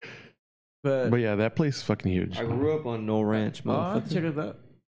 But but yeah, that place is fucking huge. I grew up on No Ranch, oh, I have to motherfucker. check it out.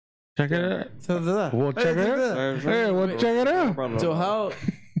 Check it out. Well, check it out. Hey, well, check it out. So how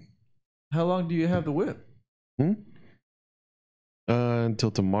long do you have the whip?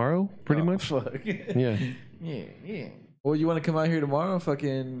 Until tomorrow, pretty Oh, much. Fuck. Yeah. yeah. Well, you want to come out here tomorrow?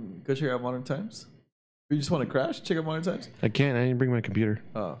 Fucking go check out Modern Times. Or you just want to crash? Check out Modern Times. I can't. I didn't bring my computer.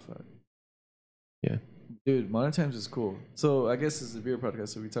 Oh fuck. Yeah. Dude, Modern Times is cool. So I guess this is a beer podcast,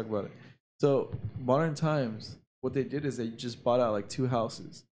 so we talk about it. So Modern Times, what they did is they just bought out like 2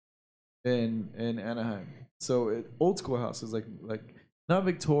 houses in Anaheim. So old school houses, like not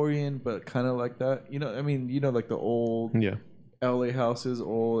Victorian, but kind of like that. You know, I mean, you know, like the old Yeah. LA houses,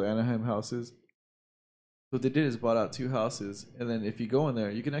 old Anaheim houses. What they did is bought out 2 houses, and then if you go in there,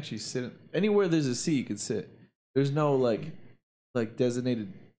 you can actually sit anywhere there's a seat. You can sit. There's no like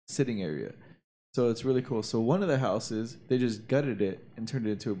designated sitting area, so it's really cool. So one of the houses, they just gutted it and turned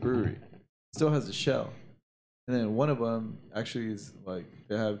it into a brewery. Still has a shell, and then one of them actually is like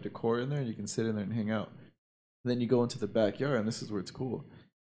they have decor in there, and you can sit in there and hang out. And then you go into the backyard, and this is where it's cool.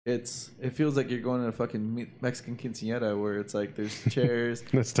 It feels like you're going to a fucking Mexican quinceañera where it's like there's chairs,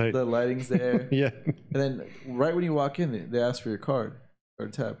 That's tight. the lighting's there, Yeah. and then right when you walk in, they ask for your card or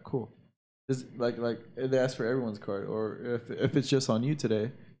tab. Cool. Just like they ask for everyone's card, or if it's just on you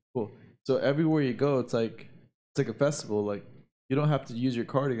today, cool. So everywhere you go, it's like a festival. Like you don't have to use your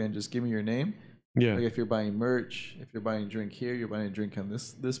card again. Just give me your name. Yeah. Like if you're buying merch, if you're buying a drink here, you're buying a drink on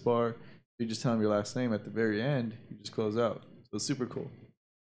this bar. You just tell them your last name at the very end. You just close out. So it's super cool.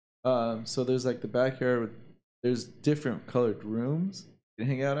 So there's like the backyard. There's different colored rooms you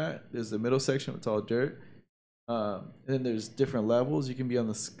can hang out at. There's the middle section with all dirt. And then there's different levels. You can be on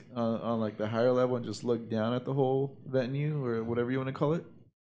like the higher level and just look down at the whole venue or whatever you want to call it.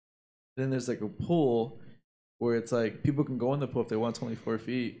 Then there's like a pool where it's like people can go in the pool if they want 24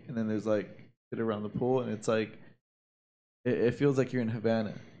 feet. And then there's like sit around the pool, and it's like it feels like you're in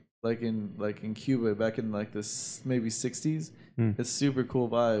Havana, like in Cuba back in like this maybe 60s. It's super cool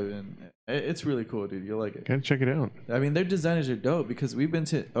vibe, and it's really cool, dude. You'll like it. Gotta check it out. I mean, their designers are dope because we've been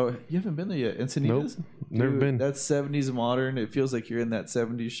to. Oh, you haven't been there yet? Encinitas? Nope. Never Dude, been. That's 70s modern. It feels like you're in that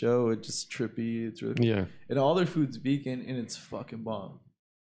 70s show. It's just trippy. It's really Yeah. and all their food's vegan, and it's fucking bomb.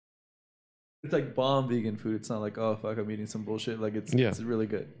 It's like bomb vegan food. It's not like, oh fuck, I'm eating some bullshit. Like it's really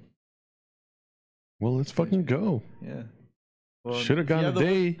good. Well, let's fucking go. Yeah. Well, Should have if you gone have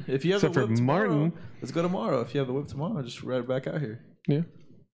today. the- If you have except the for whip tomorrow, Martin. let's go tomorrow. If you have the whip tomorrow, just ride back out here. Yeah.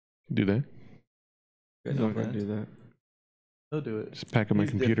 Do that. Got He's no not gonna plans. do that. He'll do it. Just pack up my He's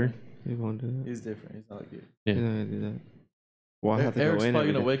computer. different. He won't do that. He's different. He's not like you. Yeah. He's not gonna do that. Well, I have to Eric's go in probably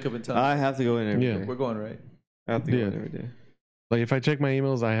every gonna day. wake up and tell I me, have to go in every Yeah. day. we're going right. I have to go Yeah. in every day. Like if I check my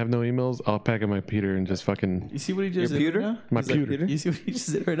emails, I have no emails. I'll pack up my pewter and just fucking. You see what he just Your did pewter? right now? My He's like, pewter. you see what he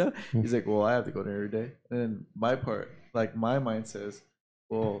just did right now? He's like, well, I have to go there every day. And then my part, like my mind says,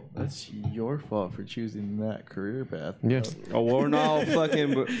 well, that's your fault for choosing that career path. Yeah. Oh, we're not all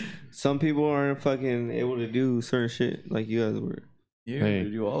fucking. But some people aren't fucking able to do certain shit like you guys were. You Hey.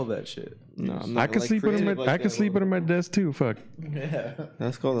 do all that shit. No, I'm I not, could like, sleep under creative my. like I could that, sleep bro. under my desk too. Fuck. Yeah.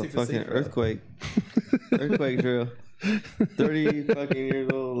 That's called a Take the fucking safe route. earthquake. Earthquake drill. 30 fucking years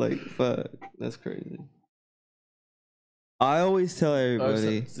old. Like, fuck. That's crazy. I always tell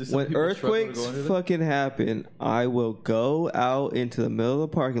everybody so some when people struggle to earthquakes go under that? fucking happen, I will go out into the middle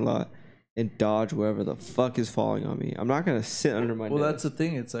of the parking lot and dodge wherever the fuck is falling on me. I'm not going to sit under my Well, desk. that's the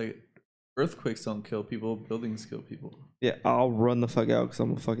thing. It's like earthquakes don't kill people, buildings kill people. Yeah, I'll run the fuck out because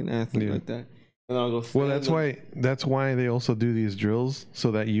I'm a fucking athlete Yeah. like that. And I'll go Well, stand that's why they also do these drills so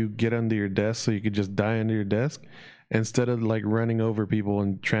that you get under your desk so you could just die under your desk instead of like running over people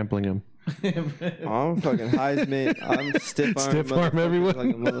and trampling them. I'm fucking Heisman. I'm stiff arm. Stiff arm everyone. Like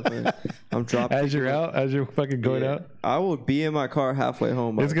a motherfucker. I'm dropping. As you're out, as you're fucking going out, I will be in my car halfway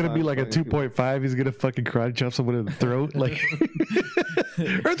home. by it's the gonna time be like a fucking people- 2.5. He's gonna fucking karate chop someone in the throat, like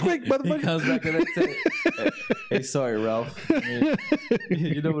earthquake, He motherfucker. comes back the next day. Hey, sorry, Ralph. I mean,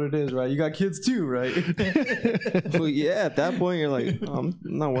 you know what it is, right? You got kids too, right? Well, yeah, at that point, you're like, oh, I'm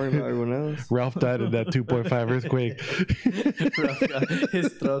not worrying about everyone else. Ralph died in that 2.5 earthquake. Ralph got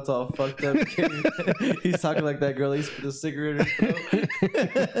his throat's all fucked up. He's talking like that girl. He's put a cigarette in his throat.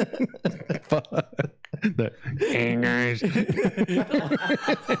 Fuck. Hey guys.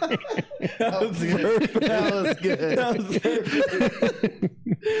 That was good. That was good. That was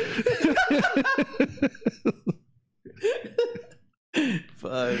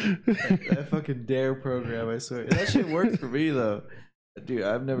Fuck. That fucking Dare program, I swear. That shit worked for me, though. Dude,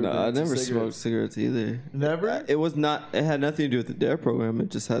 I've never No, been I into never smoked cigarettes. cigarettes either. Never? It was not. It had nothing to do with the Dare program. It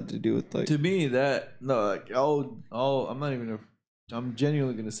just had to do with like. To me, that, no, like, I'm not even, I'm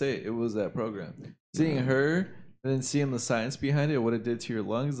genuinely going to say it was that program. Seeing her and then seeing the science behind it, what it did to your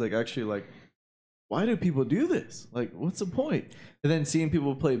lungs, like, actually, like, why do people do this? Like, what's the point? And then seeing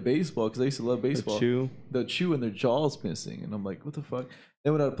people play baseball, because I used to love baseball. They'll chew and their jaw's missing. And I'm like, what the fuck?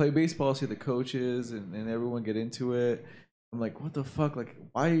 Then when I play baseball, I see the coaches and everyone get into it. I'm like, what the fuck? Like,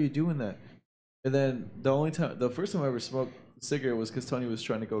 why are you doing that? And then the first time I ever smoked a cigarette was because Tony was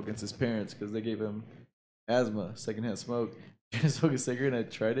trying to go against his parents because they gave him asthma, secondhand smoke. I smoked a cigarette and I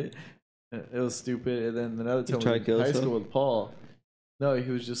tried it. It was stupid. And then another time tried was in to kill high yourself? school with Paul. No, he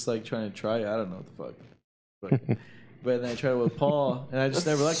was just like trying to try it. I don't know what the fuck. But then I tried it with Paul, and I just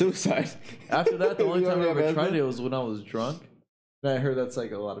never liked it. Suicide. After that, the only You time I ever ever had tried that? it was when I was drunk. And I heard that's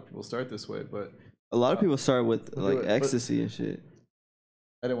like a lot of people start this way, but A lot of people start with We'll do like it, but- ecstasy and shit.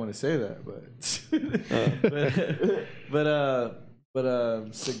 I didn't want to say that. But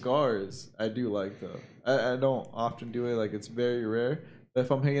cigars I do like though. I don't often do it. Like it's very rare. But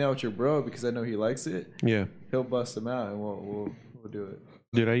if I'm hanging out with your bro because I know he likes it, Yeah. he'll bust them out and we'll do it.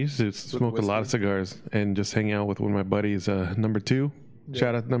 Dude, I used to smoke a lot of whiskey. cigars and just hang out with one of my buddies, number 2. Yeah.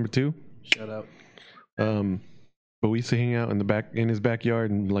 Shout out to number 2. Shout out. But we used to hang out in his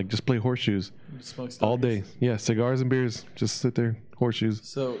backyard and like just play horseshoes Smoke all stogies. day. Yeah, cigars and beers. Just sit there, horseshoes.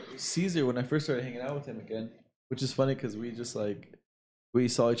 So Caesar, when I first started hanging out with him again, which is funny because we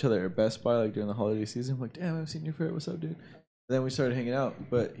saw each other at Best Buy like during the holiday season. I'm like, damn, I've seen your favorite. What's up, dude? And then we started hanging out,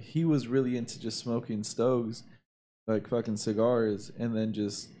 but he was really into just smoking stogies, like fucking cigars, and then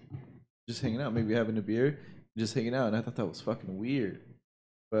just hanging out, maybe having a beer, just hanging out. And I thought that was fucking weird,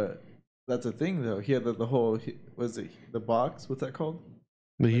 but that's a thing though. He had the whole was it the box? What's that called?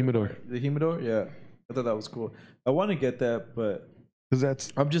 The humidor. The humidor. Yeah, I thought that was cool. I want to get that, but Because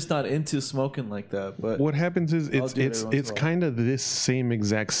that's I'm just not into smoking like that. But what happens is I'll do it every once in it's a while. kind of this same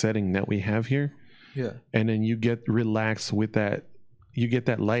exact setting that we have here. yeah, And then you get relaxed with that. You get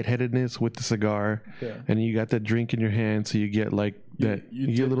that lightheadedness with the cigar, yeah. and you got that drink in your hand, so you get like that. You,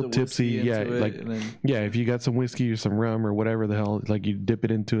 get a dip little the tipsy, whiskey yeah. into it, Like and then yeah, if you got some whiskey or some rum or whatever the hell, like you dip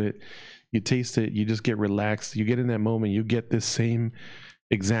it into it, you taste it, you just get relaxed. You get in that moment, you get this same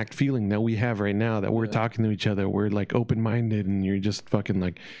exact feeling that we have right now. That we're Yeah. talking to each other, we're like open minded, and you're just fucking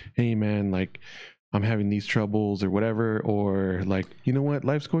like, hey man, like I'm having these troubles or whatever, or like you know what,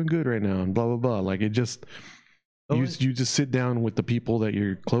 life's going good right now, and blah blah blah. Like it just. The You only- you just sit down with the people that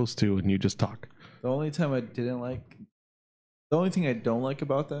you're close to and you just talk. the only time I didn't like, the only thing I don't like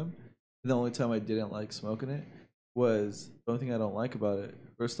about them, the only time I didn't like smoking it was the only thing I don't like about it.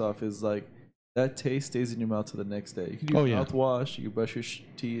 First off, is like that taste stays in your mouth till the next day. You can do Oh, yeah. mouthwash, you can brush your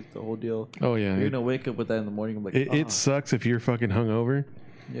teeth, the whole deal. Oh yeah, You're gonna wake up with that in the morning. I'm like, it "Ah." sucks if you're fucking hungover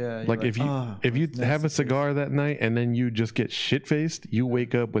Yeah. Like if you what's next have a is this?" cigar that night and then you just get shit faced, you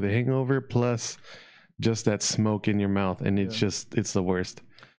wake up with a hangover plus just that smoke in your mouth, and it's Yeah. just it's the worst.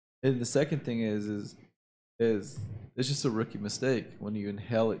 And the second thing is it's just a rookie mistake when you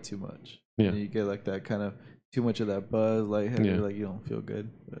inhale it too much. Yeah. And you get like that kind of too much of that buzz, like Yeah. like you don't feel good.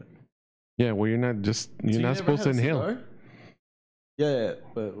 But. Yeah, well, you're not So you not never supposed to had a inhale. cigar? Yeah,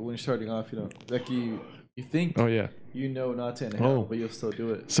 but when you're starting off, you don't like you think Oh yeah. you know not to inhale, Oh. but you'll still do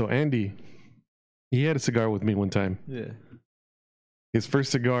it. So Andy, he had a cigar with me one time. Yeah. His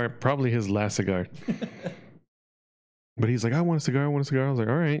first cigar, probably his last cigar. But he's like, I want a cigar. I want a cigar. I was like,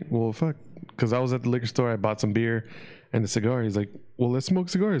 all right, well, fuck. Because I was at the liquor store. I bought some beer and a cigar. He's like, well, let's smoke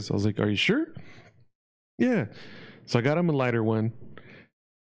cigars. I was like, are you sure? Yeah. So I got him a lighter one.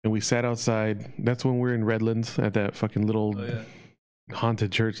 And we sat outside. That's when we were in Redlands at that fucking little Oh yeah.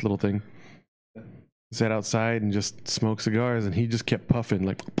 haunted church little thing. Sat outside and just smoked cigars. And he just kept puffing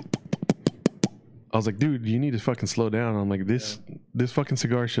like... I was like, dude, you need to fucking slow down. I'm like, this fucking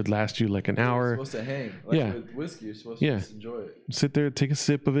cigar should last you like an hour. You're supposed to hang. Like Yeah. with whiskey, you're supposed to Yeah. just enjoy it. Sit there, take a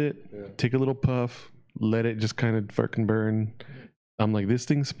sip of it, Yeah. take a little puff, let it just kind of fucking burn. I'm like, this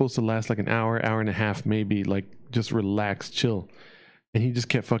thing's supposed to last like an hour, hour and a half, maybe. Like, just relax, chill. And he just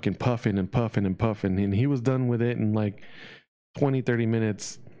kept fucking puffing and puffing and puffing. And he was done with it in like 20, 30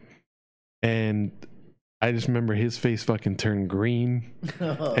 minutes. And I just remember his face fucking turned green.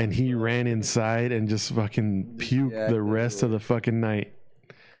 And he ran inside and just fucking puked Yeah, the rest of the fucking night.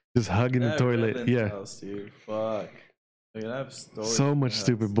 Just hugging the That toilet. Redlands Yeah. house, dude. Fuck. Like, I have stories So from much the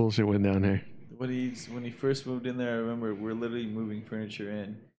stupid house. bullshit went down there. When he first moved in there, I remember we're literally moving furniture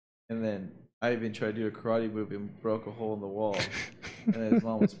in, and then I even tried to do a karate move and broke a hole in the wall, and then his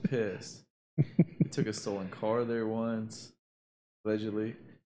mom was pissed. He took a stolen car there once, allegedly.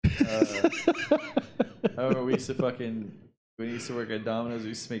 I remember we used to when we used to work at Domino's, we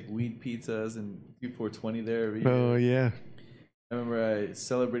used to make weed pizzas and do 420 there every year. Oh yeah. I remember I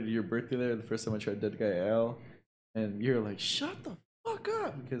celebrated your birthday there the first time I tried Dead Guy Al, and you were like, "Shut the fuck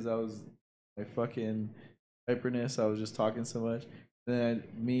up," because I was my fucking hyperness. I was just talking so much. And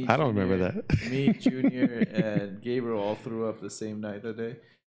then I don't remember that. Me, Junior, and Gabriel all threw up the same night that day.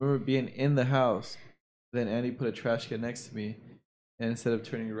 I remember being in the house. Then Andy put a trash can next to me, and instead of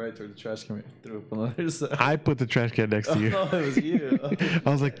turning right towards the trash can, I threw up on the other side. I put the trash can next to you. Oh, it was you. I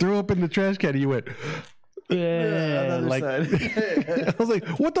was like, throw up in the trash can. And you went, Yeah, on the other like, side. I was like,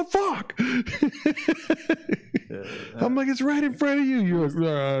 what the fuck? I'm like, it's right in front of you. You're like,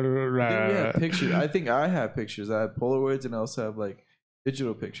 rah, rah, I think we rah. have pictures. I think I have pictures. I have Polaroids, and I also have like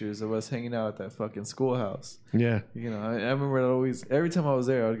digital pictures of us hanging out at that fucking schoolhouse. Yeah. You know, I remember it always. Every time I was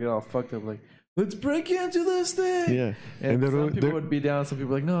there, I would get all fucked up, like, "Let's break into this thing." Yeah. And there- some people there- would be down. Some people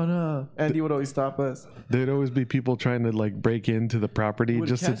were like, "No, no." Andy would always stop us. There'd always be people trying to like break into the property Would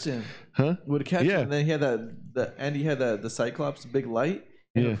just catch to, him. huh? Would catch Yeah. him. And then he had Andy had the Cyclops big light,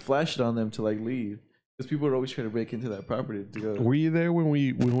 and Yeah. it flashed on them to like leave. Because people would always try to break into that property to go. Were you there when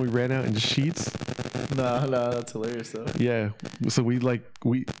we ran out into sheets? No, that's hilarious though. Yeah. So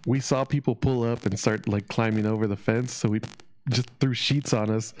we saw people pull up and start like climbing over the fence. So we just threw sheets on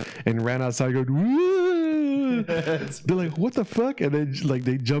us and ran outside going, woo! They're like, what the fuck? And then like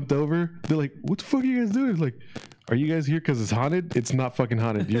they jumped over. They're like, what the fuck are you guys doing? Like, are you guys here because it's haunted? It's not fucking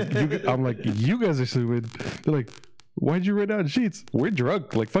haunted. I'm like, you guys are stupid. They're like, why'd you run out in sheets? We're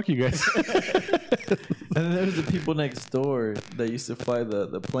drunk. Like, fuck you guys. And then there was the people next door that used to fly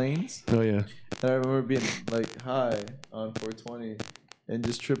the planes. Oh yeah. And I remember being like high on 420 and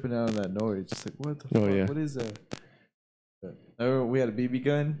just tripping out on that noise. Just like, what the Oh, fuck? yeah. What is that? I remember we had a BB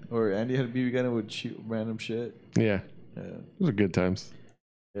gun, or Andy had a BB gun and would shoot random shit. Yeah. Yeah, Those are good times.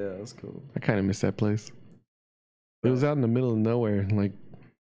 yeah, that was cool. I kind of miss that place. It was out in the middle of nowhere. Like,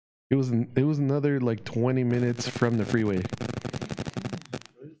 it was another like 20 minutes from the freeway.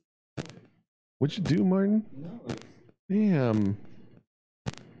 What'd you do, Martin? Damn.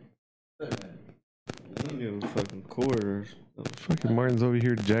 New fucking quarters. Fucking Martin's over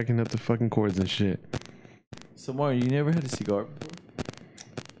here jacking up the fucking cords and shit. So, Martin, you never had a cigar before?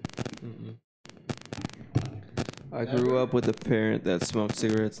 I grew up with a parent that smoked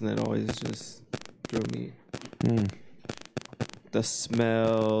cigarettes, and that always just drove me. Mm. The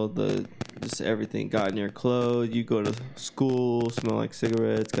smell, just everything got in your clothes. You go to school, smell like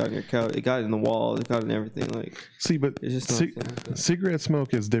cigarettes. Got in your couch. It got in the wall. It got in everything. Like, See, but it's just not. cigarette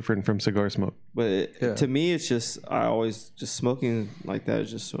smoke is different from cigar smoke. But Yeah. to me, it's just I always just smoking like that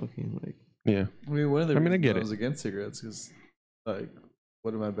is just smoking. Like, Yeah. I mean, one of the I mean, I reasons get I it. was against cigarettes because, like,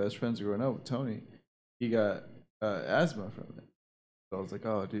 one of my best friends growing up, Tony, he got asthma from it. So I was like,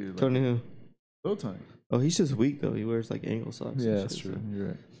 oh, dude. Like, Tony who? Little Tony. Oh, he's just weak though. He wears like ankle socks. and Yeah, shit, that's true. so- You're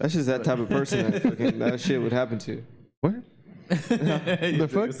right. That's just that type of person that fucking that shit would happen to. What? the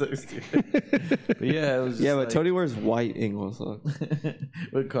fuck? But yeah, it was just Yeah, but like, Tony wears white ankle socks.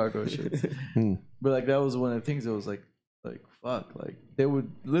 with cargo shirts. Hmm. But like that was one of the things that was like fuck, like they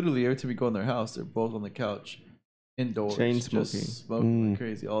would literally every time we go in their house, they're both on the couch, indoors, Chain just smoking. smoking like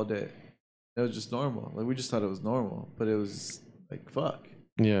crazy all day. It was just normal. Like we just thought it was normal, but it was like fuck,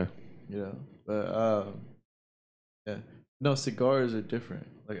 Yeah. you know. But yeah, no, cigars are different.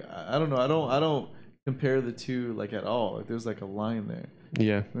 Like I don't know, I don't compare the two like at all. Like there's like a line there.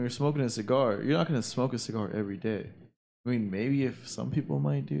 Yeah. When you're smoking a cigar, you're not gonna smoke a cigar every day. I mean, maybe if some people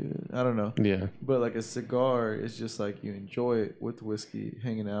might do it, I don't know. Yeah. But like a cigar is just like you enjoy it with whiskey,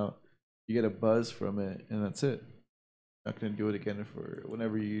 hanging out. You get a buzz from it, and that's it. Not gonna do it again for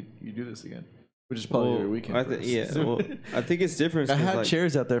whenever you do this again, which is probably your weekend. I for us. yeah. Well, I think it's different. I 'cause, have like,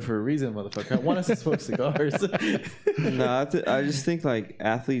 chairs out there for a reason, motherfucker. I want us to smoke cigars. No, I just think like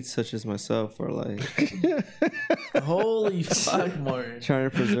athletes such as myself are like Holy fuck, Martin. trying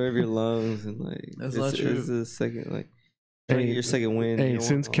to preserve your lungs and like That's not true. It's the second like trying to get your second win. Hey, you know,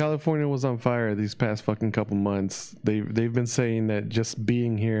 since California was on fire these past fucking couple months, they've been saying that just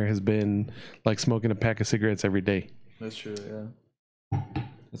being here has been like smoking a pack of cigarettes every day. That's true. Yeah.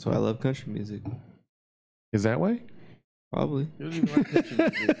 that's why I love country music. Is that why? Probably, You don't even like country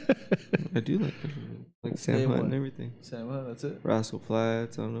music. I do like country music, like Name Sam Hunt and one. everything. Sam, huh? That's it. Rascal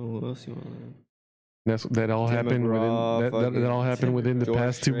Flatts. I don't know who else you want. to learn. That all Tim happened McGraw, within fucking that all happened Tim within the George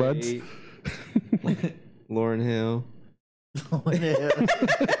past 2 months. Strait, Lauryn Hill.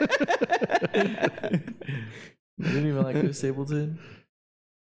 You didn't even like Chris Stapleton?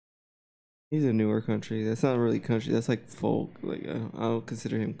 He's a newer country. That's not really country. That's like folk. Like I don't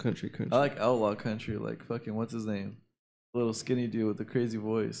consider him country. I like outlaw country, like fucking what's his name? Little skinny dude with the crazy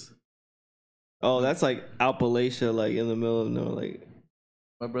voice. Oh, that's like Appalachia, like in the middle of nowhere. Like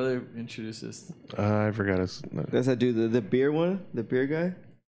My brother introduced this. I forgot his. that's that dude, the beer one, the beer guy. I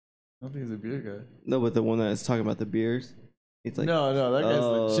don't think he's a beer guy. No, but the one that's talking about the beers. It's like No, that guy's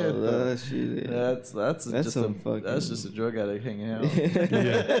legit though. that shit, yeah. That's just some a that's fucking- just a drug addict hanging out.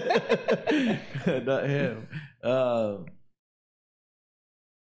 Yeah. Not him.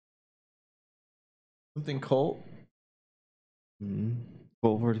 Something Colt. Mhm.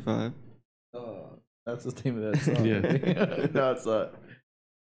 Colt 45. That's the name of that song. Yeah. No, it's not.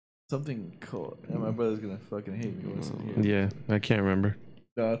 Something Colt. And my brother's gonna fucking hate me once he hears. Yeah, I can't remember.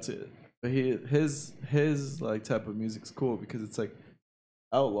 No, that's it. But his like type of music's cool because it's like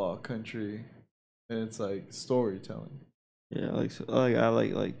outlaw country, and it's like storytelling. Yeah, I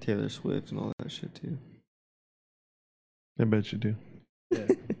like Taylor Swift and all that shit too. I bet you do. Yeah,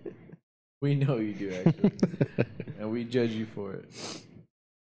 we know you do actually, and we judge you for it.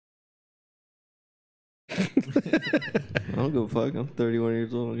 I don't give a fuck. I'm 31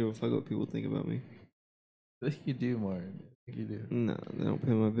 years old. I don't give a fuck what people think about me. I think you do, Martin. I think you do. No, they don't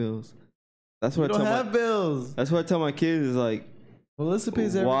pay my bills. That's You what I don't tell have bills. That's what I tell my kids is like, Melissa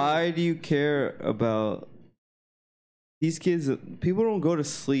pays everything. why do you care about these kids? People don't go to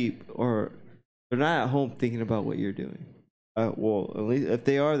sleep or they're not at home thinking about what you're doing. Well, at least if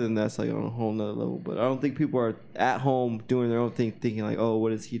they are, then that's like on a whole nother level. But I don't think people are at home doing their own thing, thinking like, "Oh,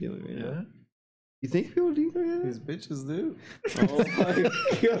 what is he doing right now?" Yeah, You think people do that? these bitches do. Oh my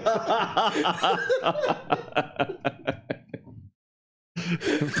god!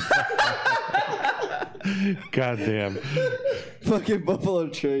 God damn. Fucking Buffalo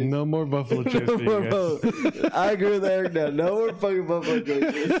Trace. No more Buffalo Trace No for more you guys. Buffalo- I agree with Eric now. No more fucking Buffalo Trace.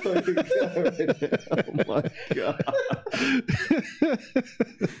 It's fucking God right now. Oh my god.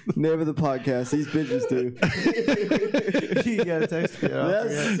 Name of the podcast. These bitches do. You gotta text me.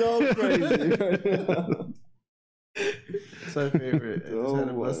 That's so crazy right now. It's my favorite. I just Oh had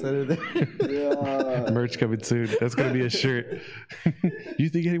to bust that in there. Yeah. Merch coming soon. That's gonna be a shirt. You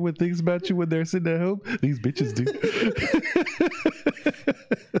think anyone thinks about you when they're sitting at home? These bitches do.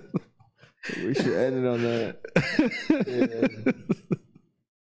 We should end it on that. Yeah.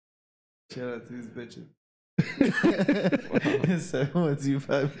 Shout out to these bitches.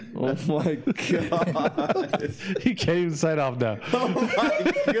 712. Oh my god. He can't even sign off now. Oh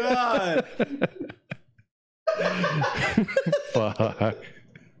my god. Fuck.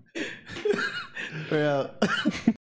 We're out.